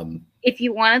 If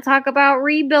you want to talk about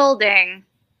rebuilding,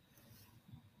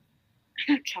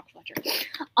 Chuck Fletcher.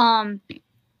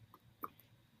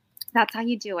 That's how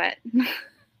you do it.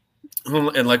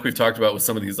 And like we've talked about with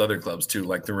some of these other clubs too,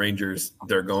 like the Rangers,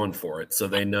 they're going for it. So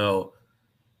they know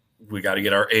we got to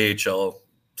get our AHL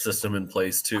system in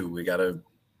place too. We got to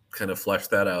kind of flesh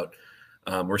that out.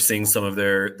 We're seeing some of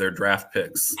their draft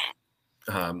picks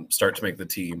start to make the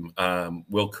team.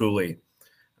 Will Cooley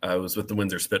was with the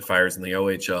Windsor Spitfires in the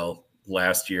OHL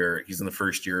last year. He's in the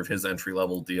first year of his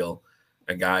entry-level deal,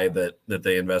 a guy that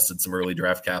they invested some early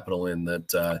draft capital in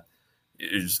that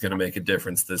is going to make a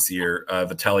difference this year.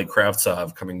 Vitaly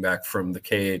Kravtsov coming back from the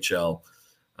KHL.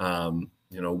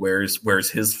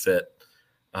 Where's his fit?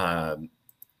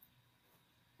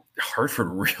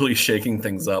 Hartford really shaking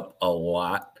things up a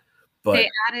lot, but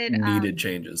needed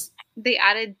changes. They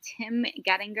added Tim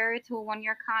Gettinger to a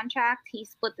 1-year contract. He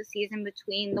split the season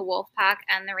between the Wolfpack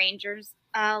and the Rangers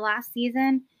last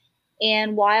season.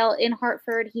 And while in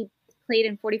Hartford, he played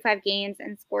in 45 games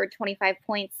and scored 25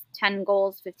 points, 10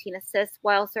 goals, 15 assists,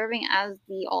 while serving as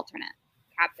the alternate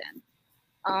captain.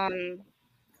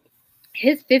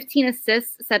 His 15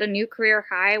 assists set a new career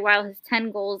high, while his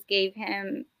 10 goals give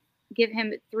him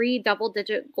 3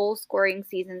 double-digit goal-scoring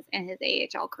seasons in his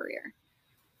AHL career.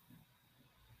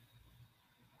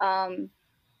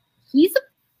 He's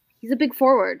a big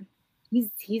forward. He's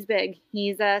big.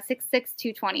 He's 6'6",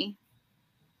 220.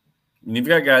 And you've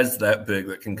got guys that big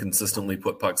that can consistently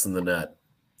put pucks in the net.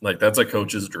 Like, that's a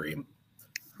coach's dream.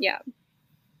 Yeah.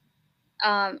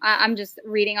 I'm just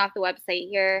reading off the website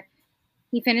here.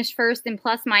 He finished first in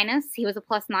plus minus. He was a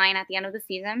 +9 at the end of the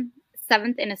season,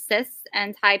 7th in assists,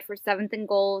 and tied for 7th in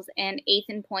goals and 8th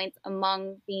in points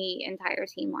among the entire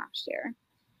team last year.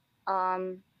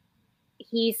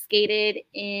 He skated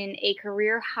in a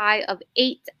career high of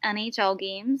 8 NHL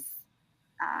games.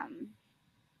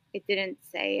 It didn't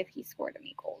say if he scored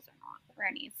any goals or not, or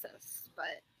any assists,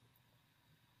 but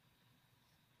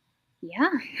yeah.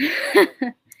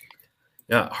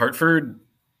 Yeah, Hartford,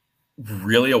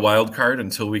 really a wild card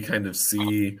until we kind of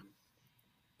see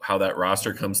how that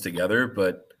roster comes together.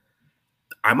 But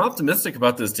I'm optimistic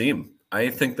about this team. I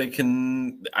think they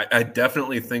can. I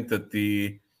definitely think that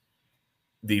the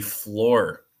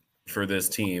floor for this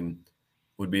team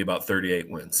would be about 38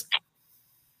 wins.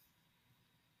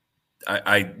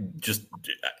 I just,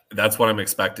 that's what I'm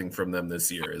expecting from them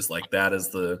this year, is like, that is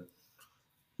the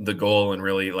goal. And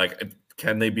really, like,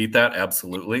 can they beat that?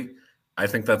 Absolutely. I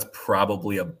think that's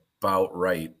probably about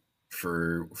right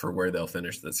for where they'll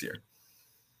finish this year.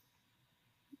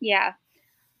 Yeah.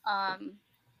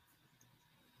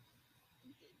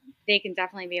 They can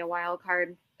definitely be a wild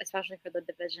card, especially for the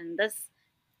division.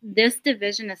 This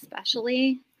division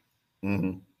especially,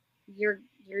 you're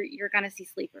going to see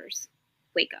sleepers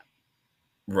wake up.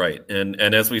 Right. And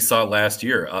as we saw last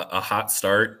year, a hot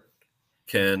start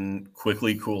can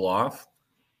quickly cool off.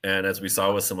 And as we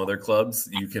saw with some other clubs,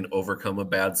 you can overcome a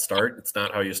bad start. It's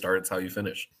not how you start, it's how you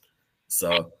finish.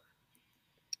 So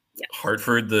yeah.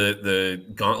 Hartford, the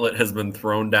gauntlet has been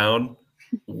thrown down.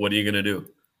 What are you going to do?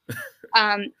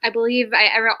 I believe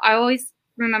I always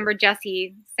remember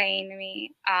Jesse saying to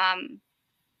me,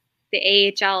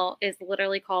 the AHL is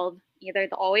literally called either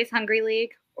the Always Hungry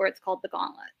League or it's called the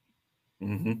Gauntlet.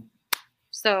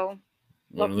 So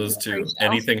one of those two.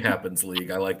 Anything happens league.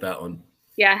 I like that one.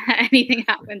 Yeah, anything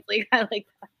happens league. I like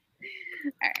that.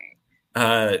 All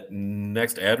right.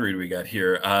 Next ad read we got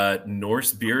here.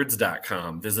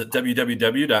 NorseBeards.com. Visit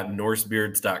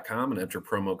www.norsebeards.com and enter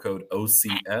promo code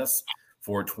OCS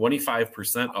for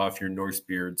 25% off your Norse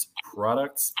Beards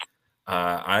products.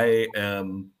 I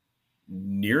am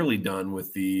nearly done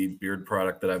with the beard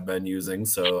product that I've been using,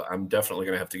 so I'm definitely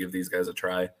going to have to give these guys a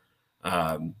try.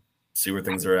 See where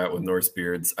things are at with Norse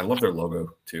Beards. I love their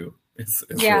logo too. It's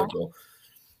really cool.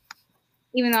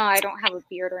 Even though I don't have a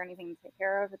beard or anything to take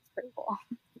care of, it's pretty cool.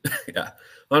 Yeah.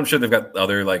 Well, I'm sure they've got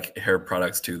other like hair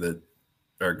products too that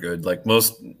are good. Like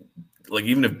most, like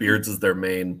even if beards is their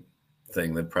main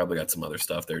thing, they've probably got some other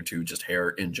stuff there too, just hair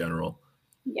in general.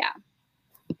 Yeah.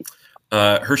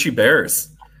 Hershey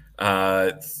Bears,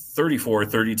 34,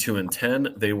 32, and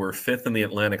 10. They were fifth in the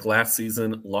Atlantic last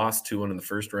season, lost 2-1 in the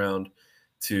first round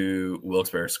to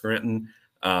Wilkes-Barre Scranton.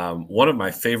 One of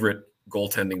my favorite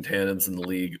goaltending tandems in the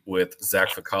league with Zach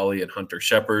Ficali and Hunter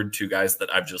Shepard, two guys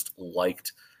that I've just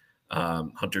liked.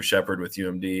 Hunter Shepard with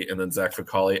UMD, and then Zach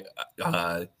Ficali.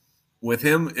 With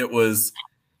him, it was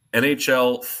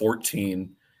NHL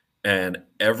 14, and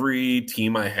every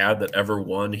team I had that ever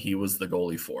won, he was the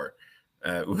goalie for.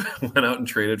 Went out and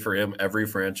traded for him every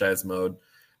franchise mode.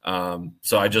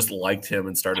 So I just liked him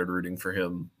and started rooting for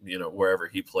him, wherever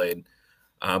he played.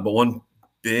 But one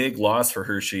big loss for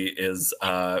Hershey is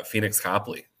Phoenix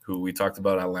Copley, who we talked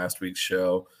about on last week's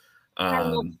show. I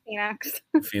love Phoenix.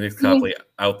 Phoenix Copley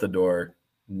out the door,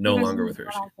 no longer with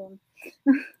Hershey.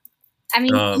 I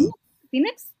mean,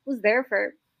 Phoenix was there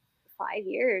for 5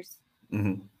 years.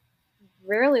 Mm-hmm.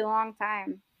 Really long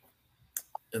time.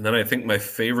 And then I think my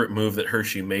favorite move that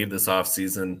Hershey made this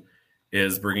offseason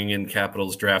is bringing in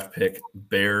Capitals draft pick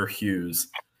Bear Hughes.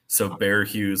 So Bear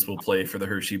Hughes will play for the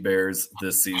Hershey Bears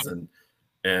this season.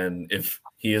 And if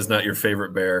he is not your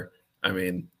favorite Bear, I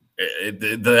mean,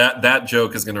 that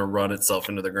joke is going to run itself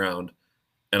into the ground.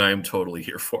 And I am totally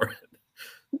here for it.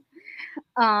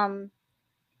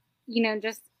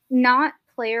 Just not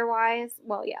player-wise.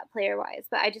 Well, yeah, player-wise.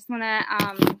 But I just want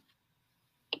to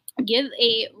give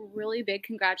a really big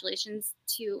congratulations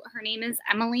to, her name is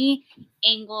Emily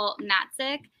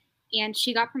Engel-Natzik, and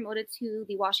she got promoted to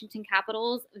the Washington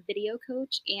Capitals video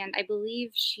coach, and I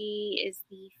believe she is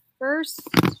the first,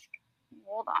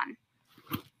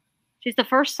 she's the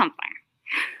first something.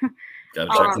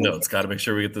 Gotta check the notes. Gotta make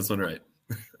sure we get this one right.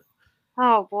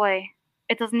 Oh boy,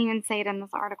 it doesn't even say it in this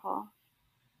article.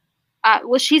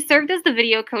 Well, she served as the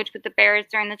video coach with the Bears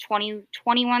during the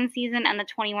 2021 season and the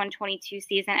 21-22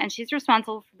 season, and she's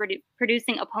responsible for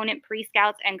producing opponent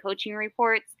pre-scouts and coaching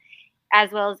reports,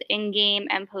 as well as in-game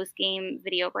and post-game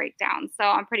video breakdowns. So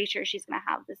I'm pretty sure she's going to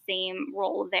have the same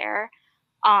role there.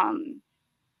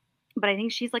 But I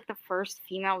think she's like the first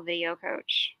female video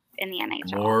coach in the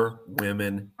NHL. More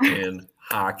women in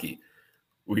hockey.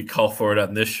 We call for it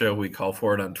on this show. We call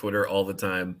for it on Twitter all the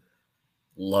time.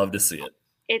 Love to see it.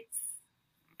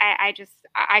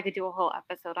 I could do a whole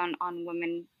episode on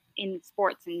women in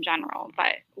sports in general,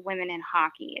 but women in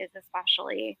hockey is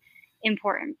especially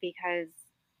important because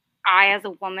I, as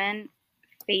a woman,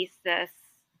 face this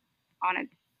on a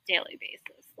daily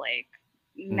basis. Like,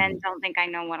 men don't think I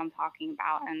know what I'm talking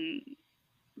about, and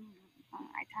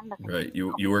I tend to think right.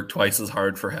 You work twice as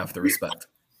hard for half the respect.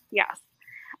 Yes.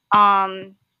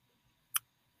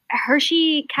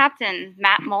 Hershey captain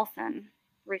Matt Moulson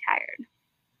retired.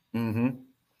 Mm-hmm.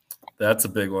 That's a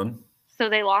big one. So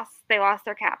they lost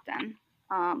their captain.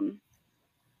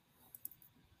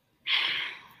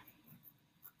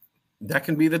 That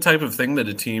can be the type of thing that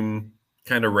a team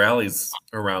kind of rallies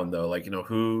around, though. Like,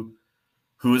 who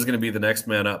is going to be the next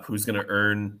man up? Who's going to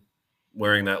earn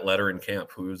wearing that letter in camp?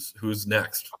 Who's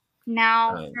next?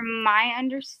 Now, from my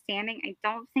understanding, I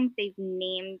don't think they've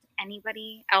named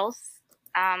anybody else.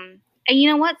 And you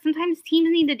know what? Sometimes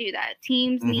teams need to do that.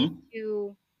 Teams need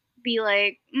to be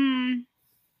like,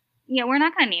 we're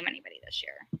not going to name anybody this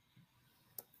year.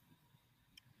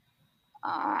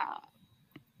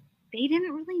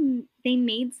 They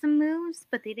made some moves,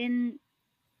 but they didn't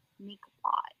make a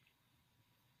lot.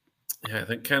 Yeah, I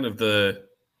think kind of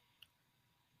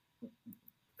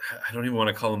I don't even want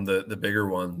to call them the bigger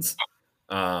ones,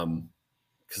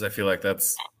 because I feel like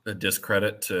that's a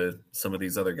discredit to some of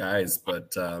these other guys.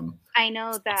 But I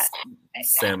know that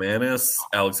Sam Annis,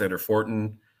 Alexander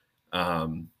Fortin,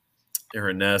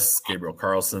 Aaron Ness, Gabriel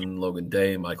Carlson, Logan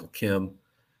Day, Michael Kim.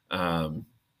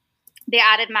 They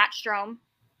added Matt Strome.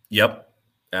 Yep,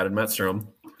 added Matt Strome.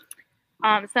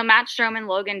 So Matt Strome and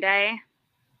Logan Day.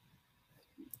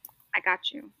 I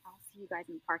got you. I'll see you guys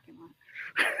in the parking lot.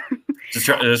 just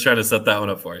trying to set that one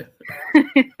up for you.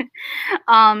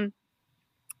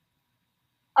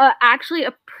 Actually,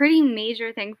 a pretty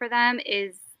major thing for them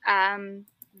is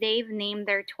they've named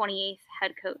their 28th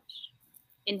head coach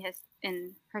in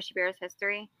Hershey Bears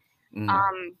history.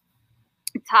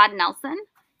 Todd Nelson.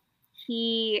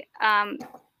 He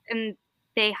and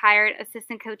they hired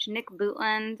assistant coach Nick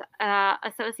Bootland,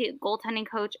 associate goaltending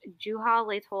coach Juha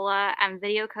Leitola, and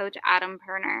video coach Adam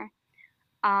Perner.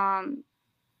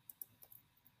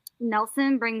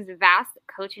 Nelson brings vast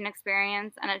coaching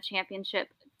experience and a championship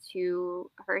to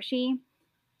Hershey.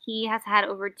 He has had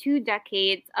over 2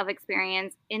 decades of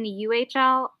experience in the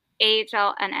UHL,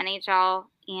 AHL, and NHL,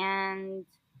 and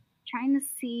trying to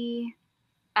see.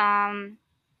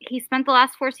 He spent the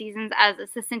last 4 seasons as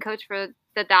assistant coach for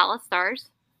the Dallas Stars.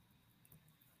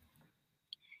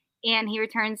 And he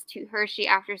returns to Hershey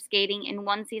after skating in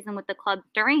 1 season with the club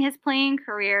during his playing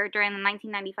career during the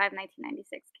 1995-1996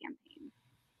 campaign.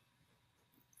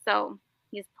 So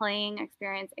he has playing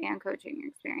experience and coaching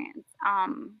experience.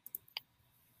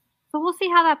 So we'll see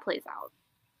how that plays out.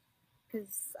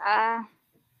 Because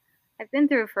I've been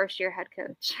through a first-year head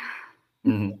coach.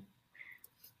 Mm-hmm.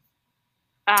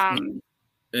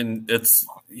 And it's,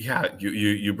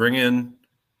 you bring in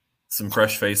some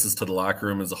fresh faces to the locker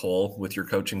room as a whole with your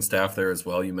coaching staff there as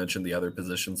well. You mentioned the other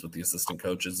positions with the assistant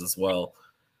coaches as well.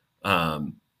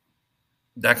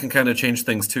 That can kind of change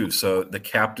things too. So the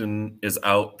captain is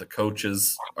out, the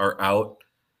coaches are out.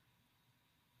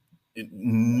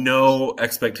 No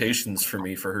expectations for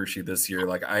me for Hershey this year.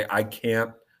 Like I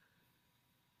can't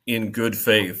in good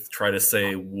faith try to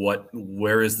say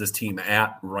where is this team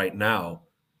at right now,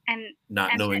 and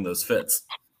not knowing those fits.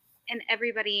 And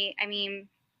everybody, I mean,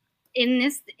 in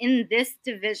this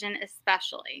division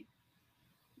especially,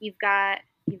 you've got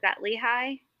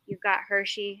Lehigh, you've got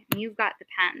Hershey, and you've got the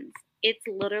Pens. It's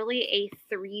literally a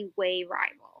 3-way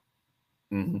rival.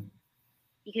 Mm-hmm.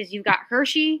 Because you've got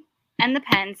Hershey and the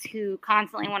Pens who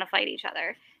constantly want to fight each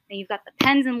other. And you've got the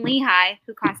Pens and Lehigh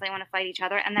who constantly want to fight each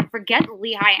other. And then forget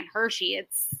Lehigh and Hershey.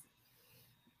 It's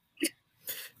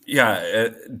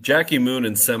Jackie Moon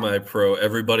and semi-pro,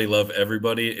 everybody love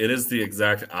everybody. It is the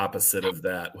exact opposite of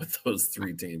that with those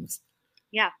 3 teams.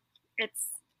 Yeah,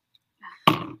 it's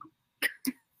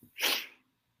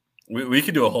we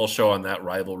could do a whole show on that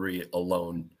rivalry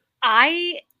alone.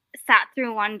 I sat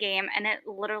through one game and it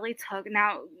literally took,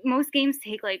 now most games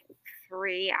take like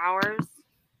 3 hours.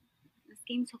 This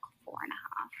game took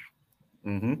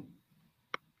 4.5. Mm-hmm.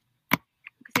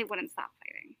 Because they wouldn't stop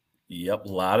fighting. Yep, a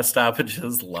lot of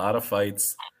stoppages, a lot of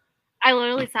fights. I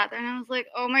literally sat there and I was like,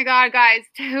 oh my God, guys,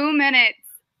 2 minutes.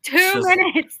 2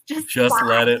 minutes. Just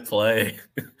let it play.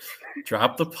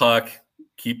 Drop the puck.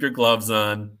 Keep your gloves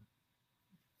on.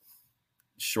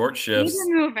 Short shifts. Keep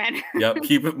it moving. Yep,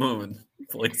 keep it moving.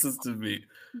 Places to be.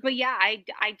 But yeah, I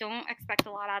don't expect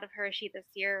a lot out of Hershey this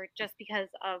year just because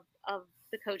of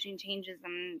the coaching changes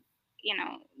and, you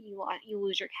know, you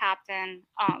lose your captain.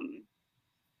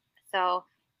 So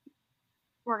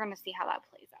we're going to see how that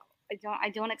plays out. I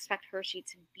don't expect Hershey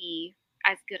to be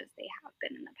as good as they have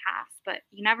been in the past, but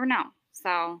you never know.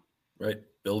 So right,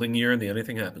 building year in the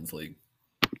Anything Happens League.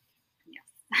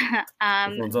 Yes.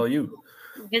 This one's all you.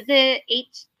 Visit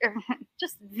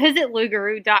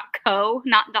lugaroo.co,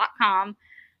 not .com,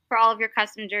 for all of your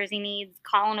custom jersey needs.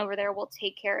 Colin over there will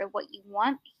take care of what you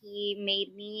want. He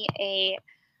made me a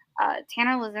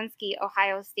Tanner Lazinski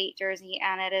Ohio State jersey,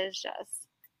 and it is just,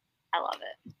 I love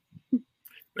it.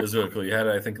 It was really cool. You had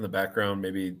it, I think, in the background.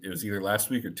 Maybe it was either last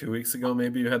week or 2 weeks ago.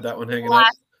 Maybe you had that one hanging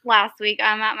up. Last week.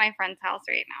 I'm at my friend's house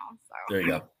right now. So there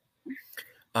you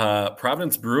go.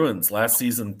 Providence Bruins last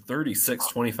season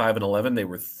 36-25-11. They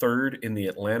were 3rd in the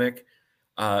Atlantic.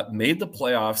 Made the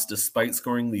playoffs despite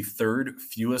scoring the 3rd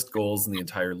fewest goals in the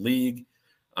entire league.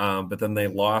 But then they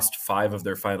lost 5 of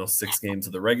their final 6 games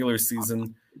of the regular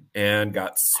season and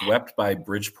got swept by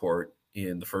Bridgeport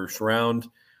in the first round.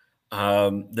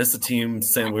 This is a team,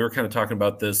 Sam, we were kind of talking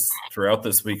about this throughout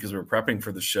this week as we were prepping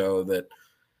for the show, that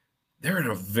they're in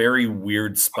a very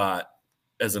weird spot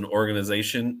as an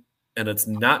organization, and it's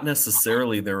not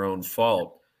necessarily their own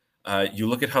fault. You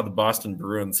look at how the Boston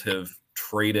Bruins have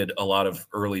traded a lot of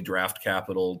early draft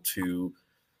capital to,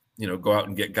 you know, go out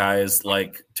and get guys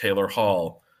like Taylor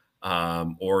Hall,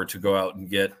 or to go out and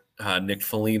get Nick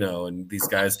Foligno and these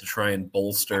guys to try and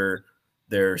bolster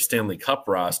their Stanley Cup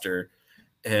roster.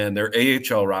 And their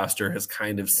AHL roster has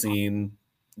kind of seen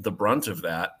the brunt of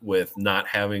that with not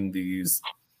having these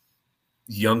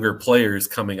younger players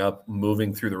coming up,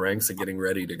 moving through the ranks and getting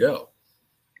ready to go.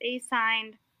 They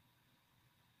signed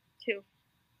 2.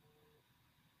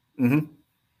 Mm-hmm.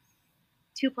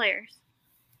 2 players.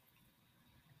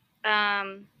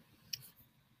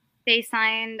 They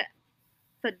signed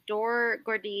Fedor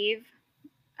Gordeev.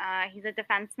 He's a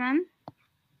defenseman.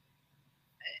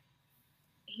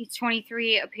 He's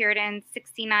 23, appeared in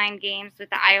 69 games with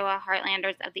the Iowa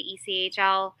Heartlanders of the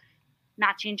ECHL,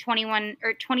 notching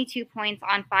 22 points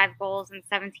on 5 goals and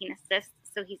 17 assists.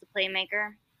 So he's a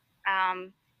playmaker.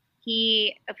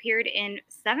 He appeared in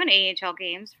 7 AHL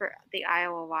games for the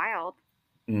Iowa Wild.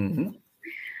 Mm-hmm.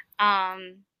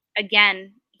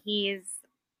 Again, he's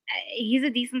a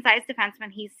decent sized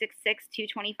defenseman. He's 6'6",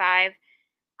 225.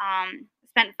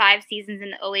 Spent 5 seasons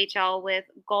in the OHL with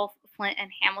Guelph, Flint, and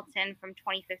Hamilton from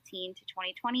 2015 to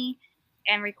 2020.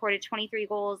 and recorded 23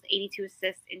 goals, 82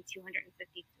 assists in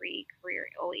 253 career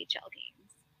OHL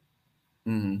games.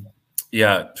 Mm-hmm.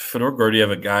 Yeah, Fedor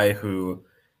Gordiev, a guy who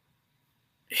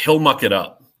he'll muck it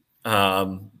up.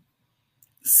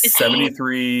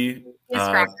 73.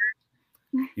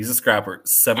 He's a scrapper.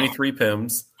 73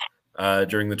 PIMs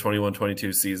during the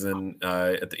 21-22 season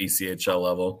at the ECHL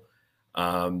level.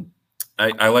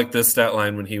 I like this stat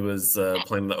line when he was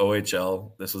playing the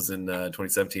OHL. This was in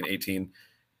 2017-18.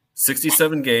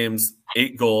 67 games,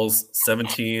 8 goals,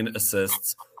 17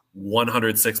 assists,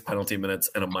 106 penalty minutes,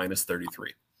 and a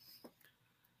 -33.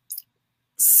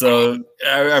 So,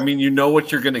 I mean, you know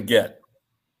what you're going to get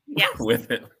with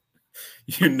him.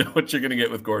 You know what you're going to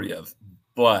get with Gordiev.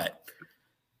 But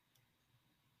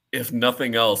if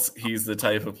nothing else, he's the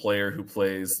type of player who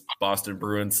plays Boston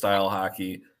Bruins style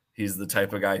hockey. He's the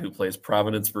type of guy who plays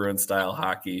Providence Bruins style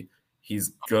hockey. He's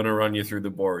going to run you through the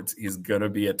boards. He's going to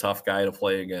be a tough guy to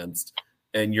play against.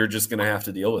 And you're just going to have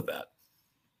to deal with that.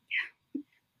 Yeah.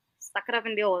 Suck it up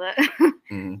and deal with it.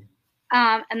 Mm-hmm.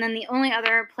 And then the only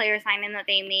other player signing that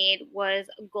they made was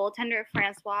goaltender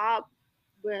Francois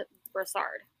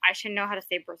Brassard. I should know how to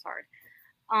say Brassard.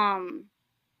 And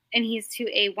he's to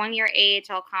a 1-year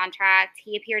AHL contract.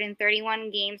 He appeared in 31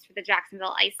 games for the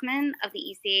Jacksonville Icemen of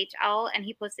the ECHL, and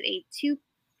he posted a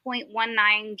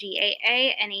 2.19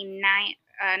 GAA and a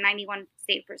 91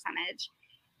 save percentage.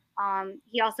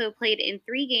 He also played in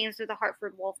 3 games for the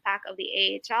Hartford Wolfpack of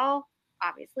the AHL,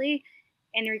 obviously,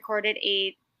 and recorded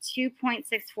a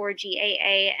 2.64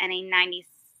 GAA and a 90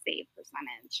 save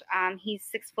percentage. He's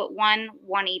 6'1",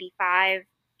 185.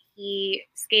 He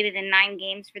skated in 9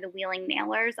 games for the Wheeling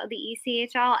Nailers of the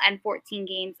ECHL and 14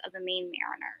 games of the Maine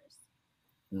Mariners.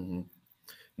 Mm-hmm.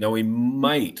 Now we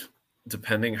might,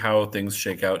 depending how things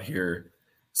shake out here,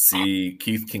 see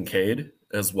Keith Kincaid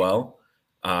as well.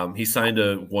 He signed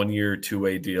a 1-year,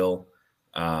 2-way deal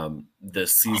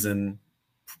this season.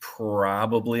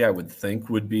 Probably, I would think,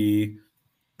 would be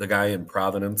the guy in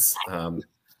Providence.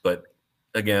 But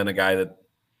again, a guy that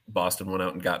Boston went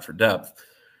out and got for depth.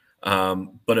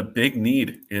 But a big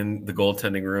need in the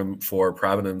goaltending room for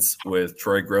Providence with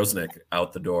Troy Grosenick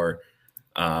out the door.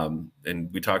 And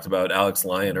we talked about Alex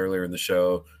Lyon earlier in the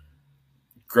show.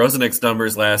 Grosenick's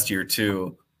numbers last year,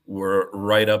 too, were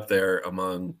right up there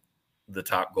among the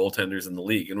top goaltenders in the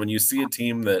league. And when you see a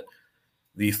team that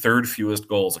the 3rd fewest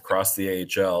goals across the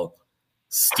AHL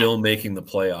still making the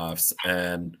playoffs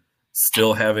and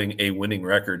still having a winning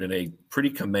record, and a pretty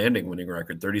commanding winning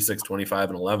record, 36, 25,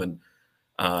 and 11,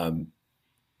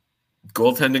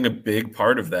 goaltending a big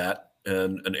part of that,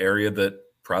 and an area that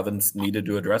Providence needed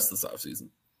to address this offseason.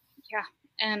 Yeah,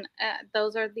 and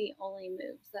those are the only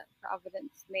moves that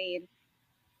Providence made.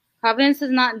 Providence has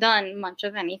not done much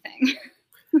of anything.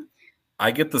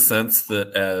 I get the sense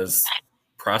that as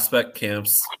prospect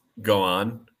camps go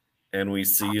on and we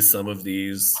see some of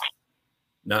these,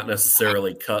 not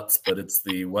necessarily cuts, but it's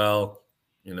the, well,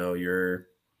 you know,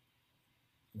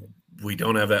 we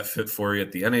don't have that fit for you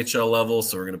at the NHL level,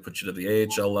 so we're going to put you to the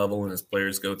AHL level, and as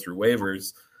players go through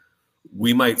waivers,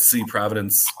 we might see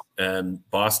Providence and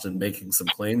Boston making some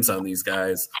claims on these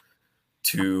guys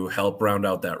to help round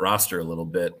out that roster a little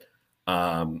bit.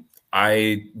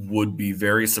 I would be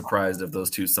very surprised if those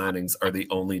 2 signings are the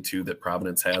only 2 that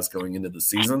Providence has going into the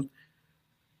season.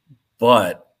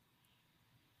 But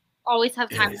always have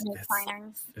time to make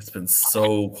signings. It's been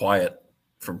so quiet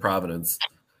from Providence.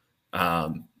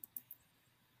 And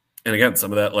again,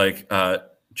 some of that, like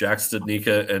Jack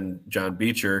Studnicka and John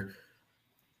Beecher,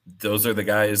 those are the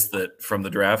guys that from the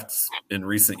drafts in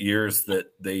recent years that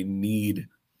they need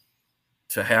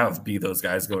to have be those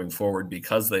guys going forward,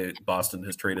 because Boston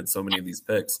has traded so many of these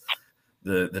picks.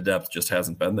 The depth just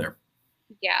hasn't been there.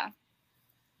 Yeah.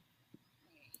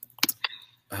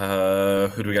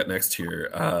 Who do we got next here?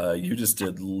 You just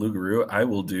did Lugaroo. I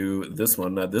will do this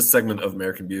one. This segment of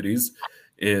American Beauties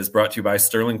is brought to you by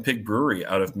Sterling Pig Brewery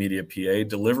out of Media, PA.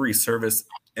 Delivery service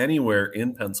anywhere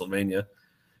in Pennsylvania.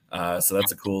 So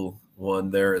that's a cool one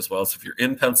there as well. So if you're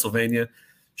in Pennsylvania,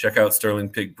 check out Sterling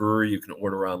Pig Brewery. You can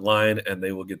order online, and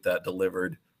they will get that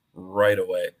delivered right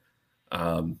away.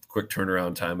 Quick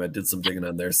turnaround time. I did some digging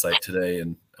on their site today,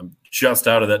 and I'm just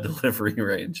out of that delivery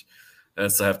range. I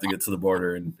still have to get to the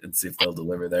border and see if they'll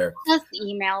deliver there. Just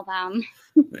email them.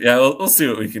 Yeah, we'll see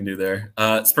what we can do there.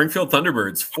 Springfield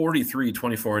Thunderbirds,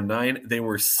 43-24-9. They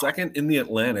were second in the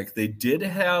Atlantic. They did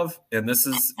have, and this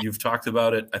is, you've talked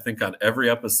about it, I think, on every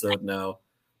episode now,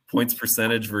 points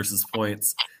percentage versus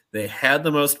points. They had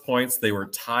the most points. They were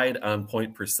tied on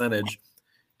point percentage,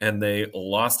 and they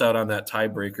lost out on that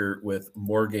tiebreaker with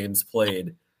more games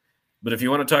played. But if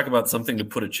you want to talk about something to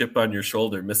put a chip on your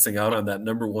shoulder, missing out on that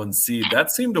 #1 seed,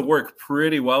 that seemed to work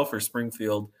pretty well for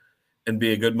Springfield and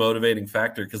be a good motivating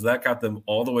factor because that got them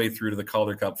all the way through to the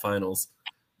Calder Cup finals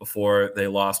before they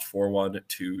lost 4-1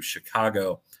 to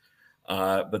Chicago.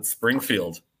 But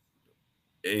Springfield,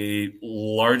 a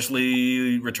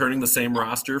largely returning the same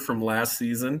roster from last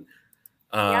season.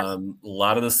 A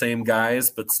lot of the same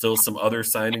guys, but still some other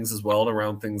signings as well to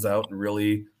round things out and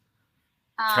really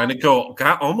kind of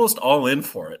got almost all in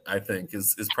for it, I think,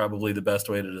 is probably the best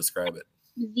way to describe it.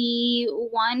 The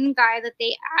one guy that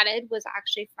they added was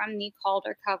actually from the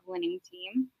Calder Cup winning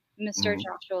team, Mr.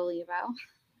 Joshua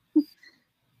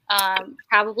Levo.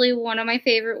 Probably one of my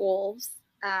favorite Wolves.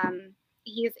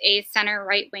 He's a center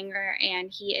right winger,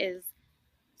 and he is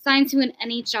signed to an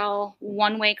NHL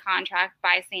one-way contract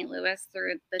by St. Louis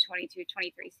through the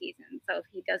 22-23 season. So if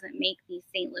he doesn't make the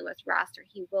St. Louis roster,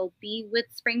 he will be with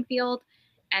Springfield,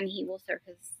 and he will serve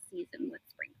his season with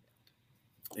Springfield.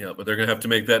 Yeah, but they're going to have to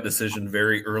make that decision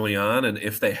very early on, and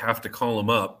if they have to call him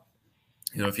up,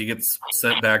 if he gets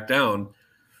sent back down,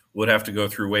 would have to go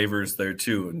through waivers there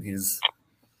too, and he's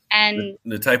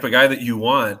the type of guy that you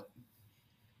want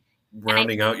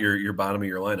rounding out your bottom of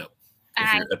your lineup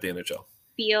if you're at the NHL.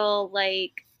 Feel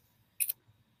like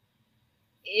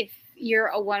if you're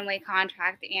a one-way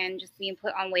contract and just being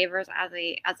put on waivers as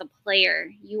a player,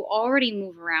 you already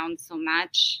move around so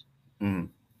much.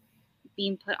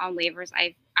 Being put on waivers,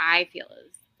 I feel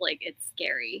is like it's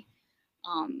scary,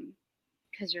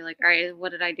 because you're like, all right,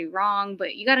 what did I do wrong?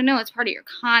 But you got to know it's part of your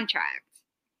contract.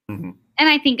 And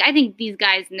I think these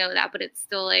guys know that, but it's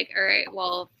still like, all right,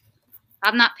 well,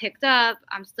 I'm not picked up.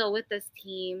 I'm still with this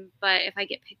team, but if I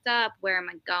get picked up, where am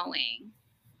I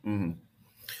going?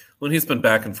 Well, he's been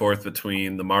back and forth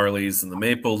between the Marlies and the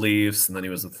Maple Leafs, and then he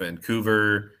was with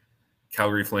Vancouver,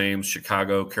 Calgary Flames,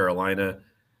 Chicago, Carolina.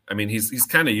 I mean, he's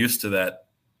kind of used to that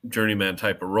journeyman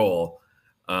type of role.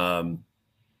 But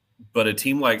a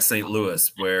team like St.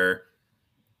 Louis, where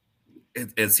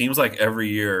it seems like every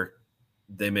year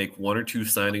they make one or two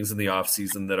signings in the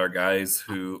offseason that are guys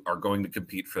who are going to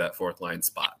compete for that fourth line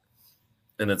spot.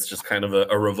 And it's just kind of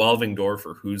a revolving door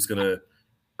for who's going to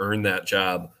earn that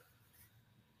job.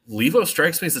 Levo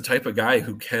strikes me as the type of guy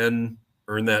who can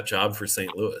earn that job for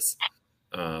St. Louis.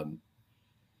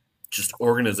 Just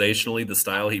organizationally, the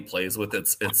style he plays with,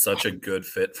 it's such a good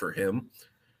fit for him.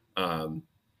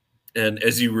 And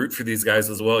as you root for these guys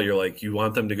as well, you're like, you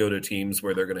want them to go to teams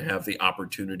where they're going to have the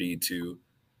opportunity to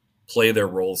play their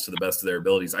roles to the best of their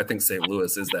abilities. I think St.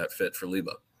 Louis is that fit for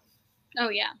Levo. Oh,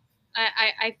 yeah.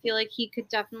 I feel like he could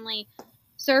definitely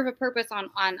serve a purpose on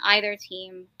either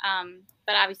team.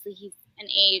 But obviously he's an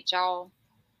AHL,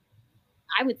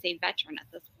 I would say, veteran at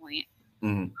this point.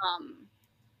 And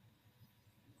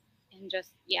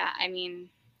just, yeah, I mean,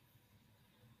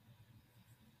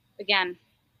 again,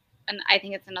 and I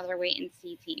think it's another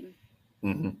wait-and-see team.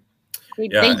 They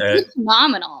did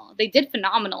phenomenal. They did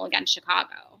phenomenal against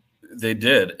Chicago. They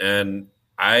did, and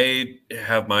I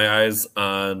have my eyes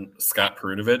on Scott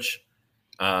Perunovich,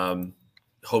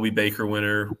 Hobey Baker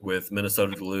winner with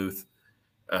Minnesota Duluth,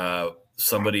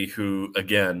 somebody who,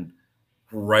 again,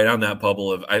 right on that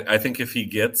bubble of I think if he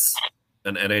gets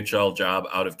an NHL job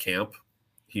out of camp,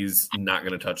 he's not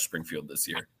going to touch Springfield this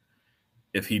year.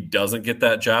 If he doesn't get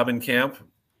that job in camp,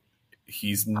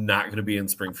 he's not going to be in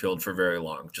Springfield for very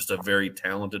long. Just a very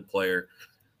talented player,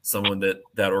 someone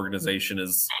that organization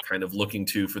is kind of looking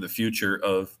to for the future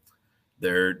of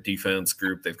their defense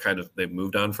group. They've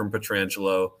moved on from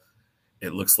Pietrangelo.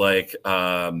 It looks like,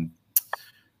 oh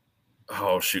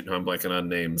shoot, no, I'm blanking on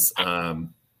names.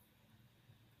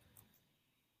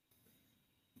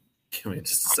 Give me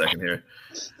just a second here.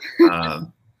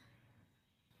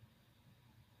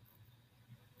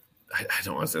 I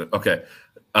don't want to say that. Okay.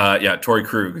 Yeah, Torrey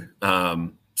Krug,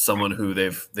 someone who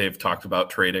they've talked about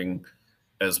trading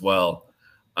as well.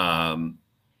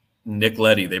 Nick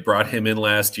Leddy, they brought him in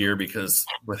last year because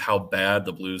with how bad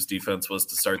the Blues defense was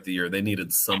to start the year, they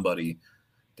needed somebody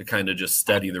to kind of just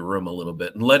steady the room a little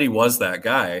bit. And Leddy was that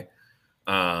guy.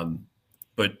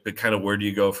 But kind of where do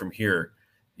you go from here?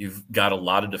 You've got a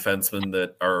lot of defensemen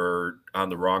that are on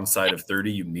the wrong side of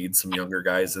 30. You need some younger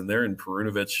guys in there, and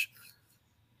Perunovich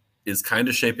is kind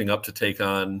of shaping up to take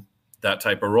on that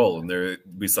type of role. And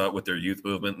we saw it with their youth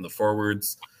movement and the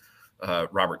forwards.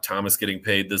 Robert Thomas getting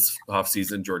paid this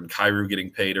offseason, Jordan Kyrou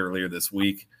getting paid earlier this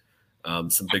week.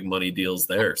 Some big money deals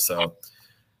there. So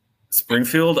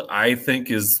Springfield, I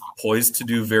think, is poised to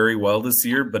do very well this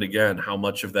year. But again, how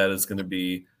much of that is going to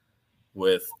be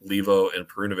with Levo and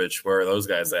Perunovich? Where are those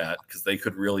guys at? Because they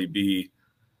could really be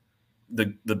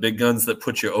the big guns that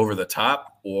put you over the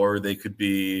top, or they could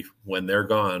be when they're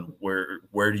gone.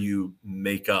 Where do you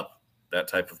make up that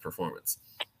type of performance?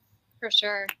 For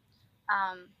sure.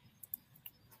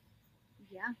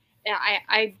 Yeah,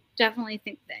 I definitely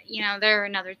think that, they're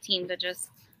another team to just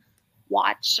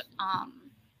watch.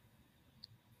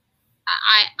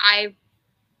 I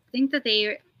think that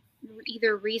they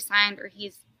either re-signed or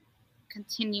he's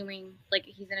continuing, like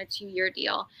he's in a 2-year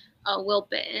deal. Will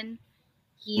Bitton,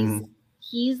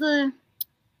 he's a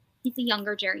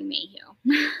younger Jerry Mayhew.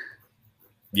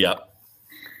 Yeah.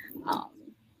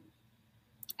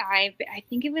 I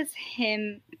think it was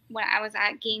him when I was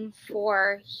at Game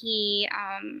 4. He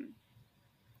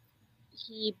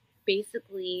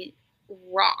basically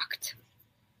rocked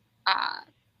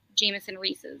Jamison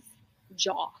Reese's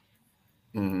jaw.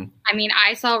 Mm-hmm. I mean,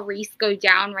 I saw Reese go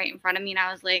down right in front of me, and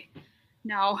I was like,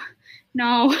 no,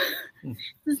 this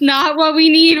is not what we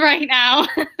need right now.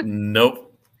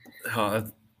 Nope.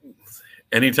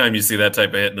 Anytime you see that type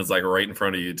of hit and it's like right in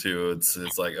front of you too, it's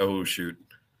like, oh shoot.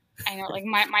 I know, like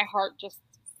my heart just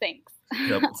sinks.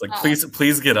 Yep. It's like,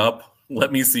 please get up.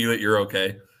 Let me see that you're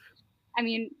okay. I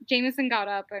mean, Jamison got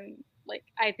up, and like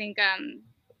I think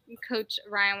Coach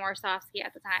Ryan Warsofsky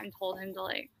at the time told him to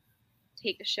like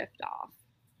take a shift off,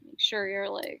 make sure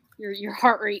your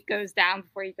heart rate goes down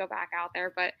before you go back out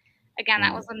there. But again,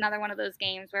 that was another one of those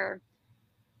games where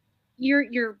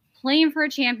you're playing for a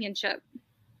championship,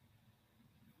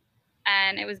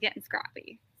 and it was getting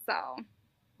scrappy. So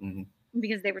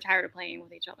because they were tired of playing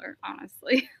with each other,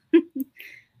 honestly.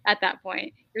 At that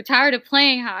point, you're tired of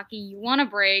playing hockey, you want a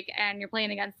break, and you're playing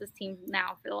against this team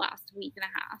now for the last week and a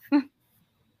half.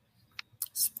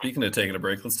 Speaking of taking a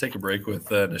break, let's take a break with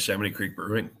Neshaminy Creek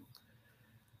Brewing.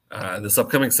 This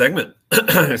upcoming segment,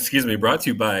 brought to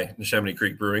you by Neshaminy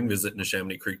Creek Brewing. Visit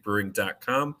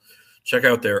NeshaminyCreekBrewing.com. Check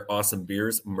out their awesome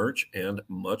beers, merch, and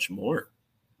much more.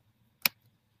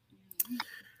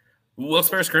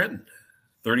 Wilkes-Barre Scranton,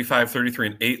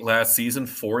 35-33-8 last season,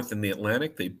 4th in the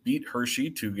Atlantic. They beat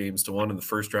Hershey 2-1 in the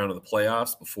first round of the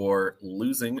playoffs before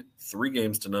losing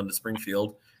 3-0 to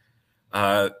Springfield.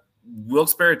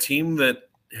 Wilkes-Barre, a team that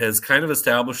has kind of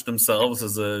established themselves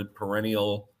as a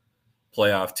perennial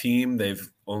playoff team.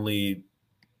 They've only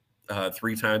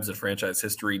 3 times in franchise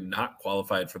history not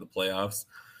qualified for the playoffs.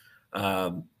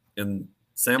 And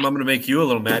Sam, I'm going to make you a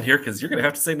little mad here because you're going to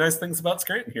have to say nice things about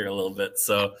Scranton here a little bit.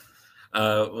 So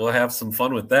we'll have some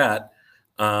fun with that.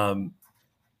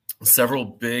 Several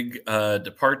big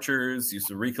departures,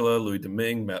 Yusuf Ricola, Louis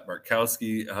Domingue, Matt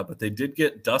Bartkowski, but they did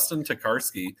get Dustin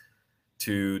Tokarski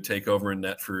to take over in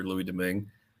net for Louis Domingue.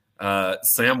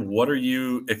 Sam, what are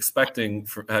you expecting?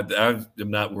 I'm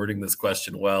not wording this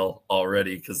question well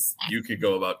already because you could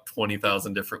go about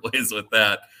 20,000 different ways with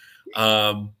that.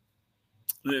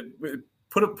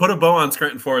 Put a bow on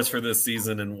Scranton for us for this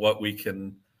season and what we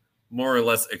can more or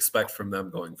less expect from them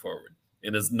going forward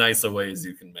in as nice a way as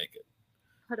you can make it.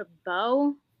 Put a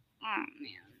bow? Oh,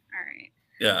 man. All right.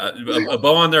 Yeah, a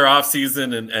bow on their off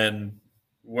season and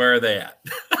where are they at?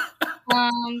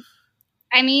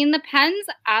 I mean, the Pens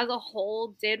as a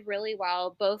whole did really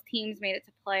well. Both teams made it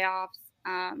to playoffs.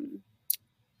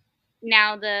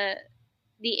 Now the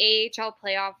AHL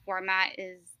playoff format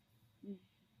is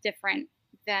different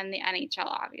than the NHL,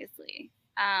 obviously.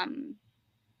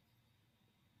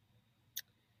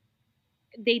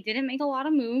 They didn't make a lot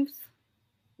of moves,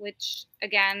 which,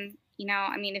 again,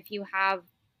 I mean, if you have,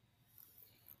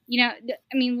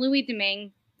 Louis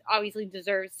Domingue obviously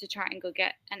deserves to try and go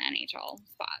get an NHL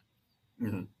spot.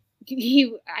 Mm-hmm.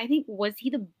 Was he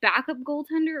the backup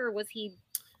goaltender or was he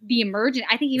the emergent?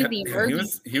 I think he was the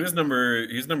emergent. He was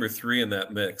number 3 in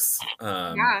that mix.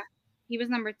 He was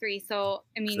number 3. So,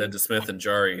 I mean, Ed Smith and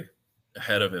Jari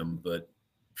ahead of him, but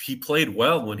he played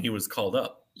well when he was called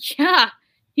up. Yeah.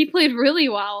 He played really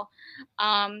well.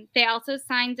 They also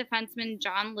signed defenseman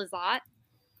John Lizotte,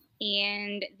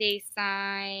 and they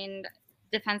signed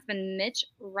defenseman Mitch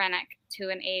Rennick to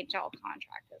an AHL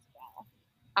contract as well.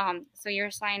 So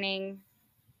you're signing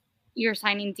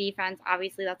defense.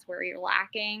 Obviously, that's where you're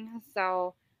lacking.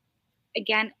 So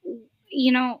again,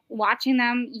 watching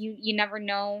them, you never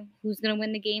know who's going to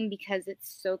win the game because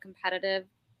it's so competitive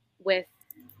with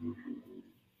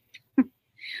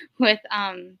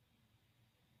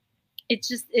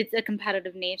it's a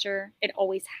competitive nature. It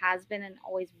always has been and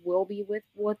always will be with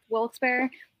Wilkes-Barre.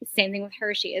 The same thing with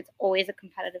Hershey. It's always a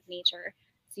competitive nature.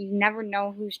 So you never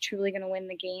know who's truly going to win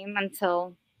the game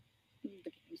until the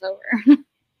game's over.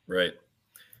 Right.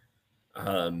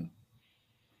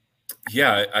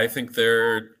 I think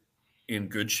they're in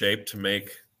good shape to make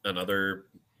another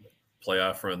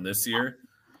playoff run this year.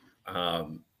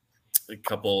 a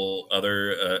couple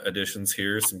other additions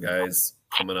here. Some guys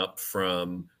coming up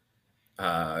from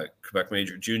Quebec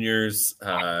Major Juniors.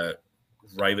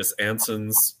 Rivas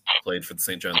Ansons played for the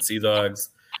St. John Sea Dogs.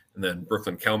 And then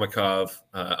Brooklyn Kalmakov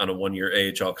on a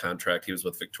 1-year AHL contract. He was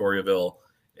with Victoriaville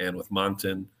and with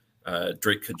Moncton.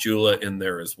 Drake Kajula in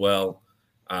there as well.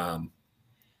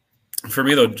 For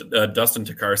me, though, Dustin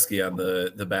Tokarski on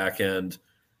the back end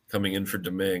coming in for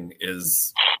Deming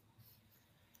is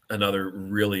another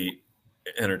really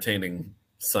entertaining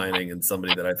signing and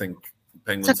somebody that I think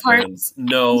Penguins fans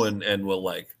know and will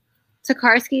like.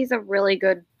 Tokarski is a really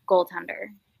good goaltender.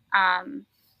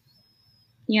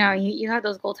 You have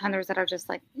those goaltenders that are just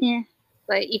like,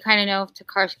 but you kind of know if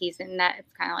Tokarski's in net,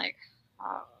 it's kind of like,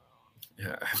 oh.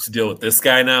 Yeah, I have to deal with this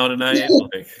guy now tonight.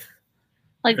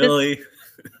 like really?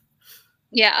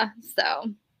 Yeah.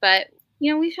 So, but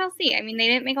we shall see. I mean, they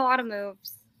didn't make a lot of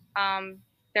moves.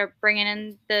 They're bringing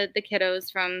in the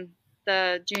kiddos from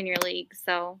the junior league,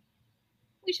 so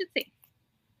we should see.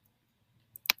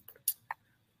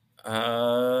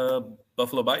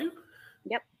 Buffalo Bayou?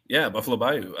 Yep. Yeah, Buffalo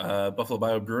Bayou. Buffalo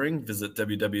Bayou Brewing. Visit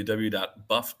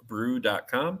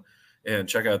www.buffbrew.com and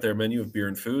check out their menu of beer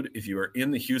and food. If you are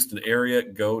in the Houston area,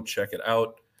 go check it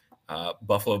out.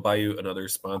 Buffalo Bayou, another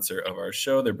sponsor of our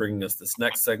show. They're bringing us this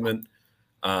next segment.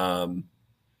 Our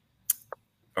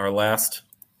last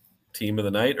team of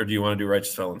the night, or do you want to do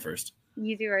Righteous Felon first?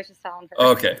 You do Righteous Felon first.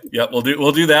 Okay. Yep.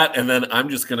 We'll do that, and then I'm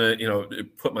just gonna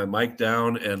put my mic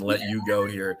down and let you go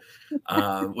here.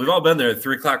 We've all been there.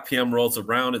 3:00 p.m. rolls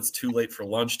around. It's too late for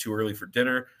lunch, too early for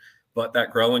dinner, but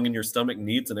that growling in your stomach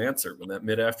needs an answer. When that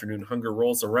mid-afternoon hunger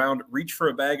rolls around, reach for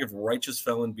a bag of Righteous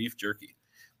Felon beef jerky.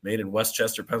 Made in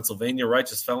Westchester, Pennsylvania,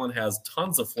 Righteous Felon has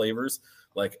tons of flavors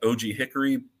like OG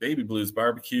Hickory, Baby Blues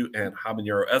Barbecue, and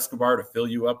Habanero Escobar to fill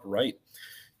you up right.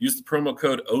 Use the promo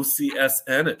code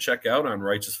OCSN at checkout on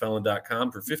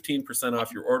righteousfelon.com for 15%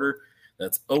 off your order.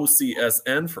 That's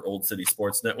OCSN for Old City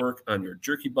Sports Network on your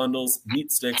jerky bundles,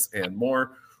 meat sticks, and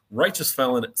more. Righteous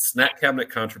Felon snack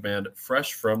cabinet contraband,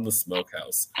 fresh from the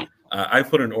smokehouse. I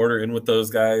put an order in with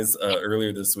those guys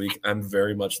earlier this week. I'm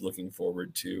very much looking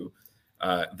forward to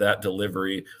that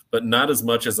delivery, but not as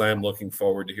much as I am looking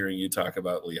forward to hearing you talk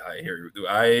about Lehigh here.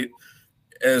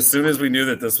 As soon as we knew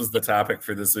that this was the topic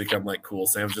for this week, I'm like, cool,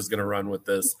 Sam's just going to run with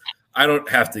this. I don't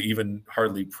have to even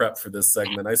hardly prep for this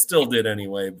segment. I still did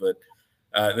anyway, but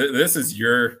this is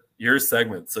your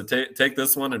segment. So take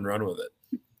this one and run with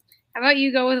it. How about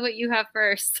you go with what you have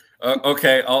first?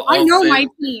 Okay. I know my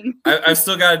team. I've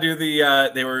still got to do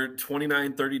they were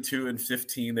 29, 32, and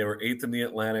 15. They were 8th in the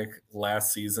Atlantic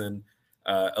last season.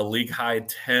 A league high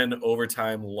 10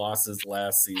 overtime losses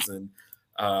last season.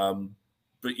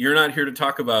 But you're not here to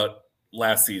talk about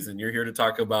last season. You're here to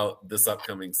talk about this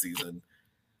upcoming season.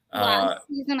 Last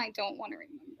season, I don't want to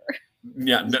remember.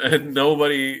 Yeah,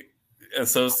 nobody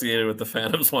associated with the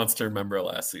Phantoms wants to remember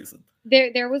last season.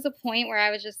 There was a point where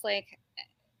I was just like,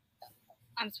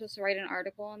 I'm supposed to write an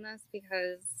article on this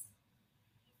because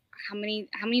how many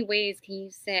ways can you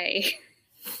say?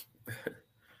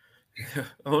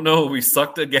 Oh no, we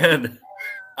sucked again.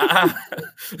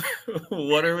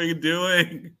 What are we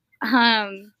doing?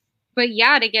 But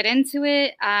yeah, to get into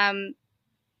it,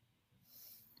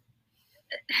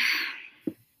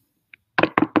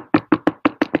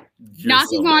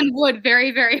 knocking on wood very,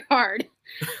 very hard.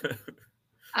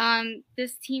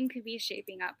 This team could be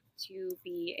shaping up to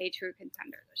be a true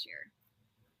contender this year.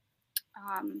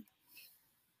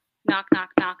 Knock, knock,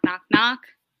 knock, knock, knock.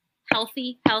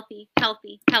 Healthy, healthy,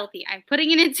 healthy, healthy. I'm putting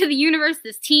it into the universe.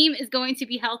 This team is going to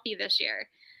be healthy this year.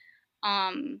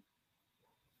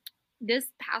 This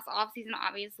past offseason,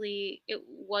 obviously, it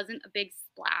wasn't a big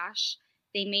splash.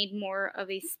 They made more of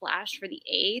a splash for the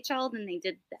AHL than they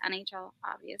did the NHL,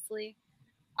 obviously.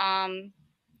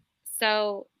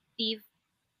 So the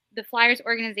Flyers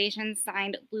organization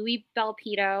signed Louis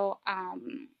Belpedo.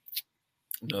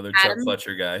 Another Chuck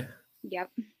Fletcher guy. Yep.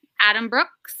 Adam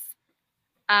Brooks.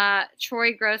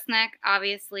 Troy Grosnick,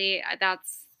 obviously,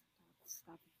 that's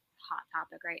a hot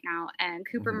topic right now. And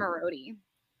Cooper Marody.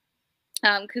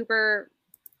 Cooper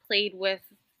played with,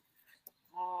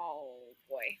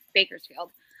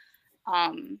 Bakersfield. So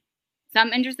I'm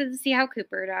interested to see how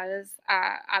Cooper does.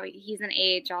 He's an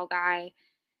AHL guy.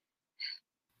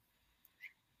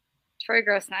 Troy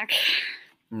Grosnick.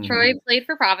 Troy played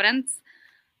for Providence.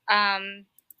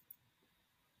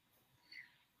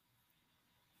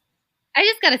 I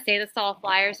just got to say this to all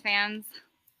Flyers fans.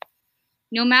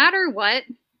 No matter what,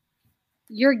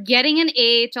 you're getting an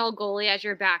AHL goalie as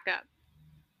your backup.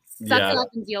 Suck it up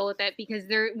and deal with it because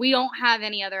we don't have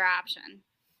any other option.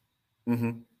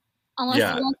 Unless you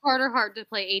Yeah, want Carter Hart to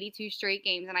play 82 straight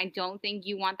games, and I don't think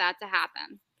you want that to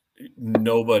happen.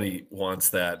 nobody wants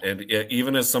that. And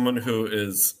even as someone who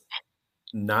is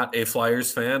not a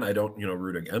Flyers fan, I don't,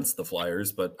 root against the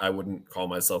Flyers, but I wouldn't call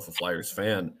myself a Flyers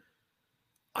fan.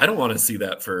 I don't want to see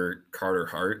that for Carter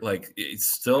Hart. Like,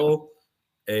 it's still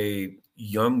a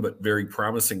young but very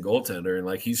promising goaltender, and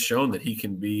like he's shown that he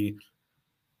can be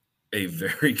a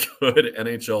very good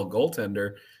NHL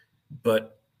goaltender,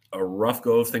 but a rough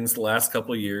go of things the last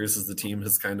couple of years as the team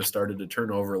has kind of started to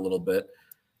turn over a little bit.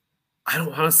 I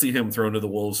don't want to see him thrown to the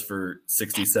Wolves for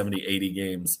 60, 70, 80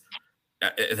 games.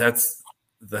 That's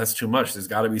too much. There's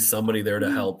got to be somebody there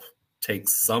to help take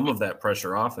some of that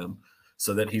pressure off him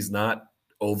so that he's not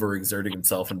overexerting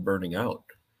himself and burning out.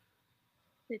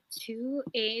 The two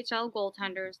AHL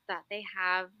goaltenders that they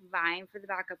have vying for the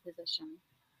backup position,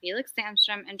 Felix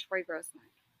Sandstrom and Troy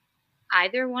Grosenick,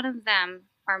 either one of them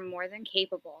are more than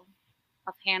capable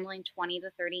of handling 20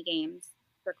 to 30 games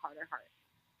for Carter Hart.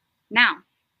 Now,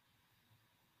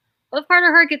 what if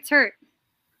Carter Hart gets hurt?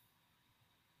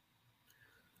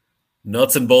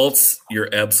 Nuts and bolts, you're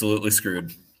absolutely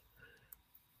screwed.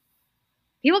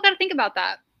 People got to think about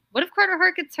that. What if Carter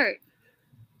Hart gets hurt?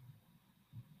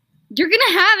 You're going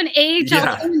to have an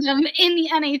AHL kingdom in the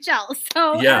NHL.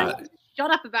 So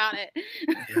shut up about it.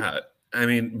 Yeah. I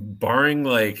mean, barring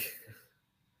like,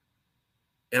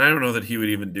 and I don't know that he would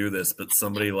even do this, but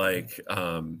somebody like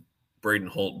Braden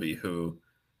Holtby, who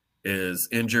is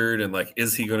injured, and like,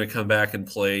 is he going to come back and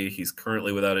play? He's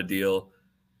currently without a deal.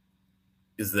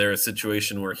 Is there a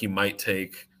situation where he might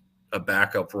take a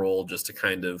backup role just to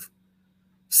kind of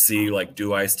see, like,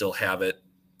 do I still have it?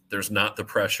 There's not the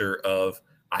pressure of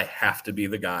I have to be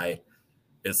the guy.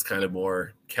 It's kind of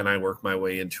more, can I work my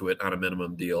way into it on a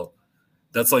minimum deal?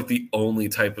 That's like the only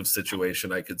type of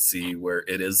situation I could see where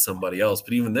it is somebody else.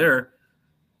 But even there,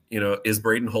 is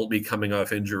Braden Holtby coming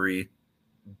off injury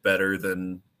better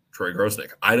than Troy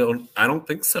Grosenick? I don't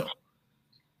think so.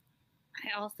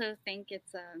 I also think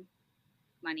it's a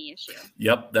money issue.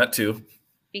 Yep, that too.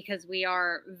 Because we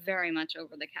are very much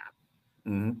over the cap.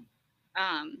 Mm-hmm.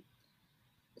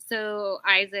 So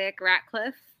Isaac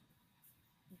Ratcliffe,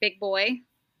 big boy.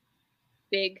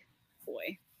 Like,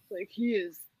 he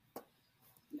is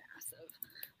massive.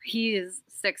 He is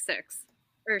 6'6"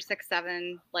 or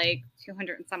 6'7", like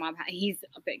 200 and some odd pounds. He's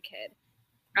a big kid.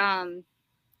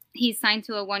 He's signed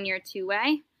to a 1-year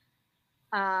 2-way.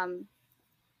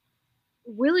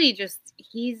 Really just,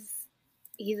 he's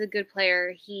a good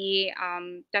player. He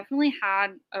definitely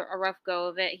had a rough go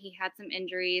of it. He had some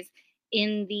injuries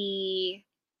in the,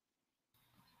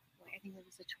 I think it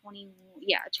was the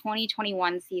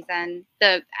 2021 season,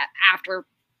 the after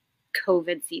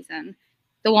COVID season,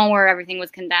 the one where everything was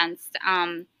condensed.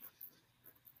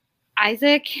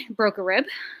 Isaac broke a rib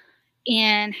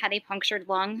and had a punctured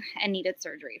lung and needed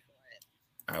surgery for it.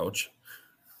 Ouch.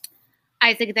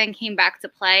 Isaac then came back to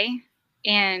play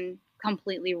and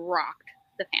completely rocked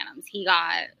the Phantoms. He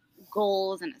got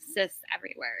goals and assists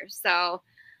everywhere. So,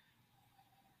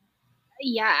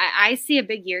 yeah, I see a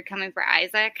big year coming for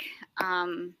Isaac.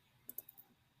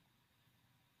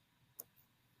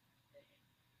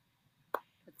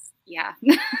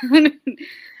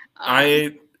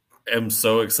 I am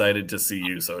so excited to see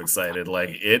you so excited. Like,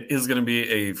 it is going to be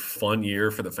a fun year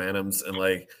for the Phantoms. And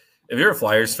like, if you're a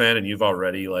Flyers fan and you've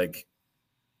already like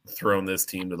thrown this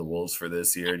team to the Wolves for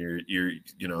this year, and you're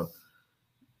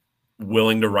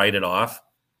willing to write it off,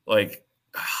 like,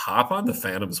 hop on the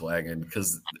Phantoms wagon,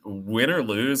 because win or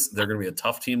lose, they're going to be a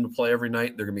tough team to play every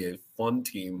night. They're going to be a fun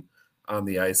team on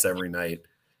the ice every night.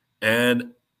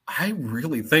 And I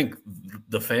really think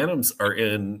the Phantoms are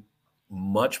in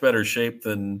much better shape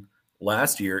than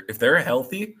last year. If they're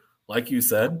healthy, like you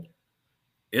said,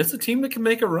 it's a team that can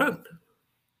make a run.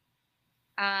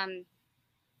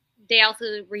 They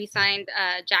also re-signed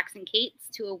Jackson Cates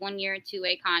to a 1-year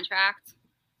 2-way contract.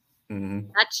 Mm-hmm.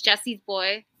 That's Jesse's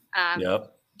boy.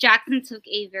 Yep. Jackson took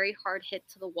a very hard hit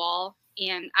to the wall,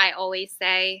 and I always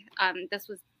say this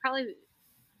was probably, I think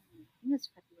it was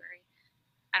February.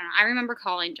 I don't know. I remember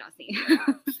calling Jesse.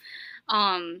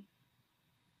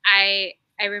 I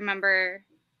remember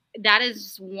that is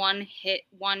just one hit,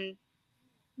 one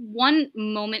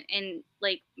moment in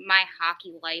like my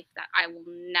hockey life that I will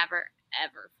never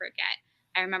ever forget.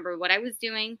 I remember what I was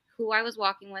doing, who I was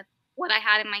walking with, what I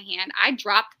had in my hand.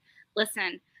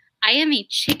 Listen, I am a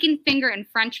chicken finger and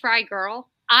French fry girl.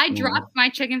 I dropped my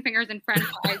chicken fingers and French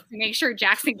fries to make sure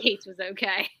Jackson Cates was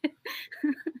okay.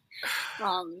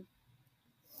 One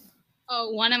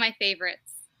of my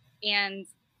favorites, and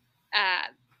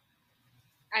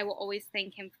I will always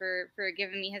thank him for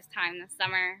giving me his time this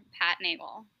summer. Pat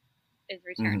Nagel is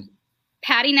returning.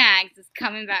 Patty Nags is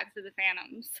coming back to the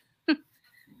Phantoms.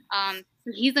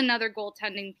 So he's another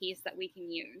goaltending piece that we can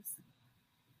use.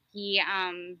 He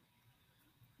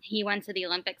went to the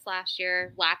Olympics last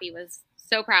year. Lappy was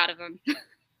so proud of him.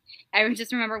 I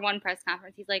just remember one press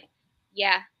conference. He's like,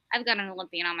 "Yeah, I've got an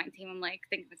Olympian on my team." I'm like,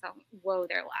 thinking to myself, "Whoa,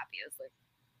 there Lappy is like,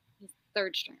 he's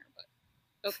third stringer,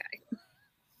 but okay."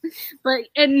 But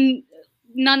and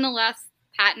nonetheless,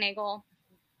 Pat Nagel,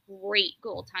 great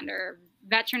goaltender,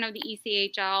 veteran of the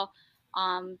ECHL,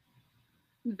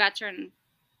 veteran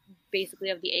basically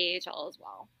of the AHL as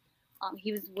well.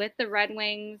 He was with the Red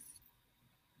Wings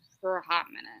for a hot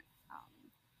minute,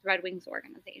 Red Wings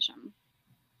organization.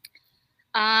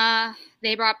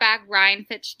 They brought back Ryan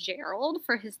Fitzgerald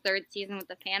for his third season with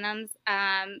the Phantoms.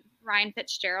 Ryan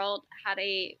Fitzgerald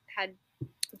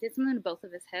did something to both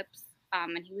of his hips,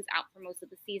 and he was out for most of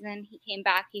the season. He came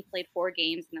back, he played 4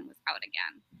 games, and then was out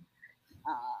again.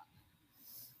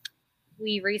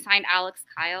 We re-signed Alex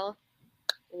Kyle.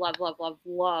 Love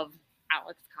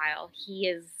Alex Kyle. He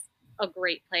is a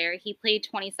great player. He played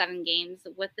 27 games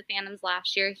with the Phantoms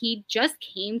last year. He just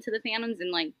came to the Phantoms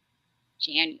in like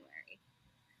January.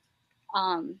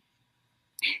 Came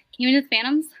into the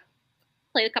Phantoms,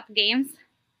 played a couple games.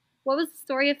 What was the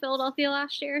story of Philadelphia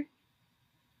last year?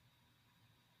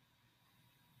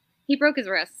 He broke his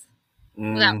wrist.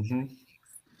 Mm-hmm.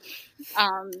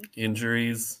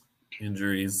 Injuries.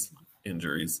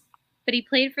 But he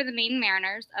played for the Maine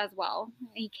Mariners as well.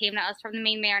 He came to us from the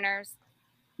Maine Mariners.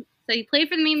 So he played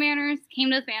for the Maine Mariners,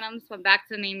 came to the Phantoms, went back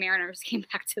to the Maine Mariners, came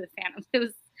back to the Phantoms. It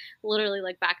was literally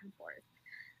like back and forth.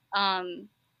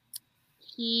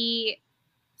 He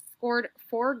scored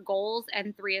 4 goals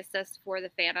and 3 assists for the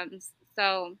Phantoms.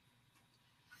 So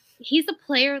he's a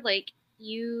player like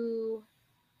you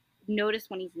notice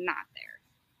when he's not there,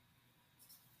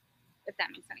 if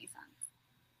that makes any sense.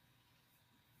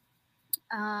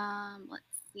 Let's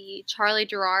see. Charlie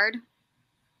Gerard,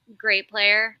 great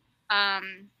player.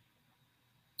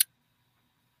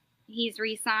 He's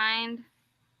re-signed,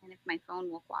 and if my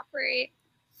phone will cooperate.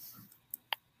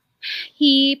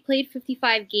 He played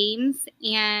 55 games,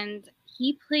 and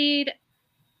he played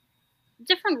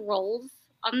different roles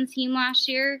on the team last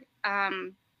year.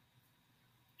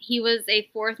 He was a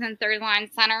 4th and 3rd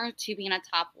line center to being a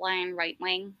top line right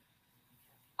wing.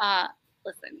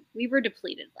 Listen, we were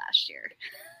depleted last year.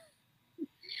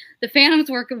 The Phantoms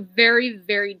were very,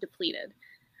 very depleted.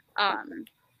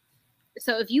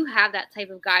 So if you have that type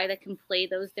of guy that can play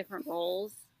those different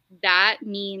roles, that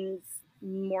means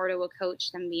more to a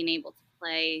coach than being able to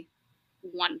play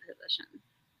one position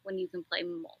when you can play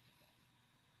multiple.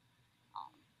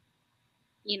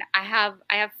 I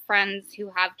have friends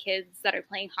who have kids that are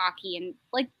playing hockey and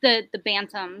like the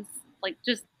bantams, like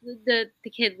just the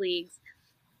kid leagues.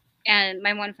 And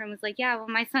my one friend was like, "Yeah, well,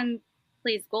 my son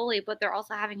plays goalie, but they're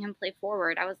also having him play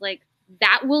forward." I was like,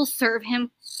 that will serve him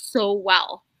so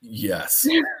well. Yes.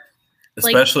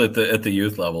 Especially at the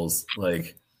youth levels.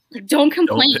 Like don't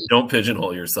complain. Don't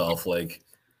pigeonhole yourself. Like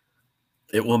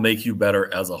it will make you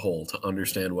better as a whole to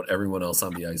understand what everyone else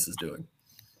on the ice is doing.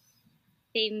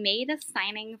 They made a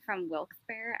signing from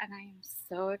Wilkes-Barre, and I am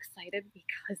so excited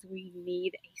because we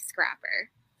need a scrapper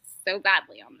so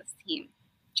badly on this team.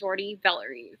 Jordy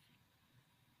Bellerive.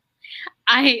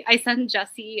 I sent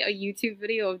Jesse a YouTube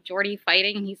video of Jordy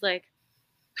fighting, and he's like,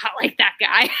 "I like that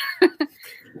guy."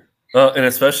 Well, and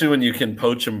especially when you can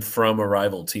poach him from a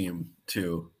rival team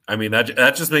too. I mean,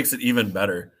 that just makes it even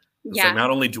better. It's like not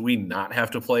only do we not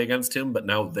have to play against him, but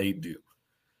now they do.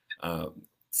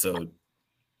 So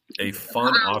a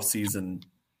fun offseason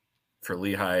for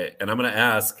Lehigh. And I'm going to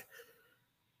ask,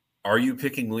 are you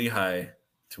picking Lehigh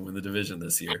to win the division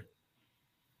this year?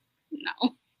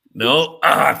 No. No?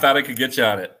 I thought I could get you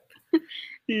on it.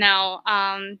 No.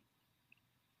 I'm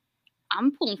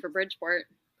pulling for Bridgeport.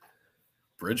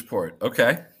 Bridgeport.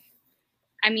 Okay.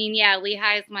 I mean, yeah,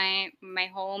 Lehigh is my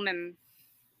home and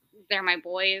they're my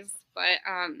boys, but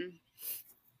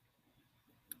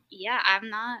yeah, I'm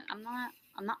not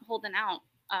holding out.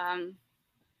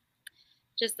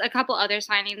 Just a couple other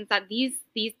signings that these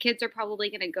kids are probably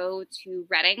going to go to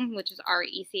Reading, which is our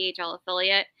ECHL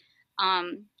affiliate.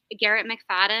 Garrett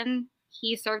McFadden,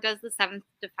 he served as the 7th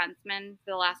defenseman for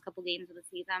the last couple games of the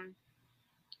season.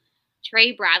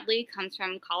 Trey Bradley comes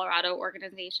from Colorado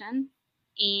organization,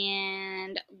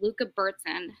 and Luca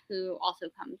Bertson, who also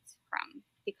comes from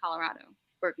the Colorado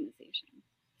organization.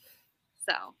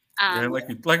 So, like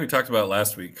we talked about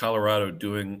last week, Colorado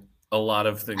doing a lot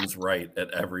of things right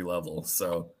at every level.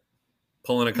 So,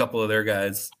 pulling a couple of their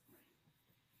guys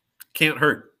can't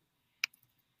hurt.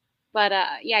 But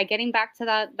yeah, getting back to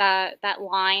that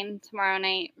line tomorrow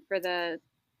night for the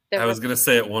I was going to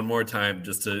say it one more time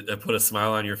just to put a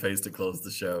smile on your face to close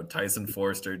the show. Tyson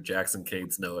Forster, Jackson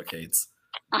Cates, Noah Cates.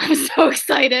 I'm so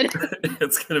excited.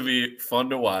 It's going to be fun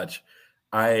to watch.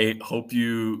 I hope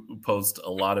you post a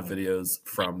lot of videos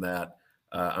from that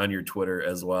on your Twitter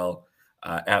as well,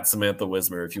 at Samantha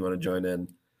Wismer, if you want to join in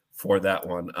for that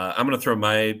one. I'm going to throw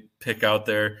my pick out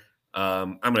there.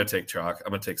 I'm going to take chalk.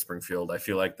 I'm going to take Springfield. I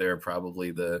feel like they're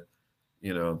probably the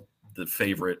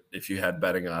favorite if you had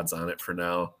betting odds on it for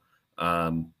now.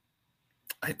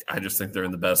 I just think they're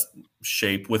in the best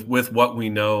shape with what we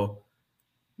know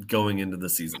going into the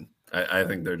season. I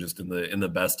think they're just in the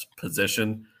best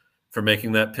position for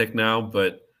making that pick now,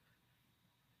 but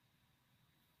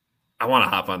I want to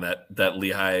hop on that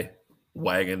Lehigh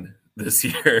wagon this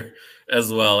year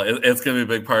as well. It's going to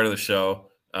be a big part of the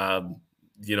show.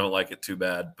 You don't like it too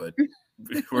bad, but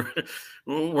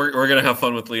we're going to have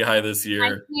fun with Lehigh this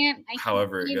year.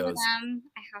 However it goes. Them.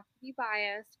 I have to be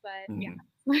biased, but yeah.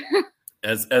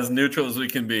 As neutral as we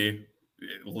can be,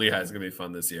 Lehigh is going to be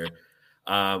fun this year.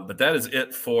 But that is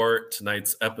it for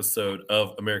tonight's episode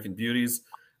of American Beauties.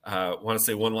 Want to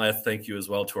say one last thank you as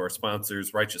well to our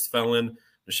sponsors, Righteous Felon,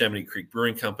 Neshaminy Creek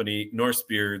Brewing Company, Norse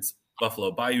Beards,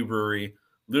 Buffalo Bayou Brewery,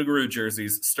 Lugaroo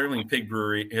Jerseys, Sterling Pig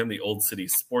Brewery, and the Old City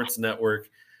Sports Network.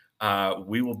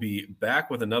 We will be back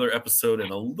with another episode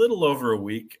in a little over a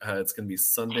week. It's going to be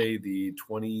Sunday, the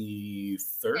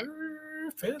 23rd,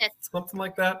 5th, something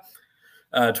like that.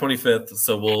 25th.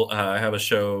 So we'll have a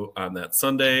show on that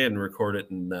Sunday and record it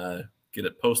and get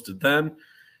it posted then.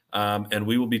 And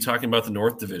we will be talking about the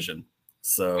North Division.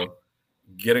 So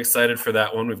get excited for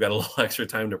that one. We've got a little extra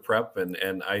time to prep,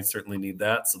 and I certainly need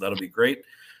that. So that'll be great.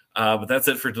 But that's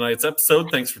it for tonight's episode.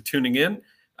 Thanks for tuning in.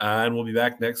 And we'll be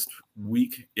back next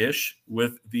week-ish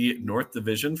with the North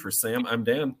Division. For Sam, I'm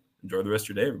Dan. Enjoy the rest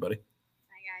of your day, everybody.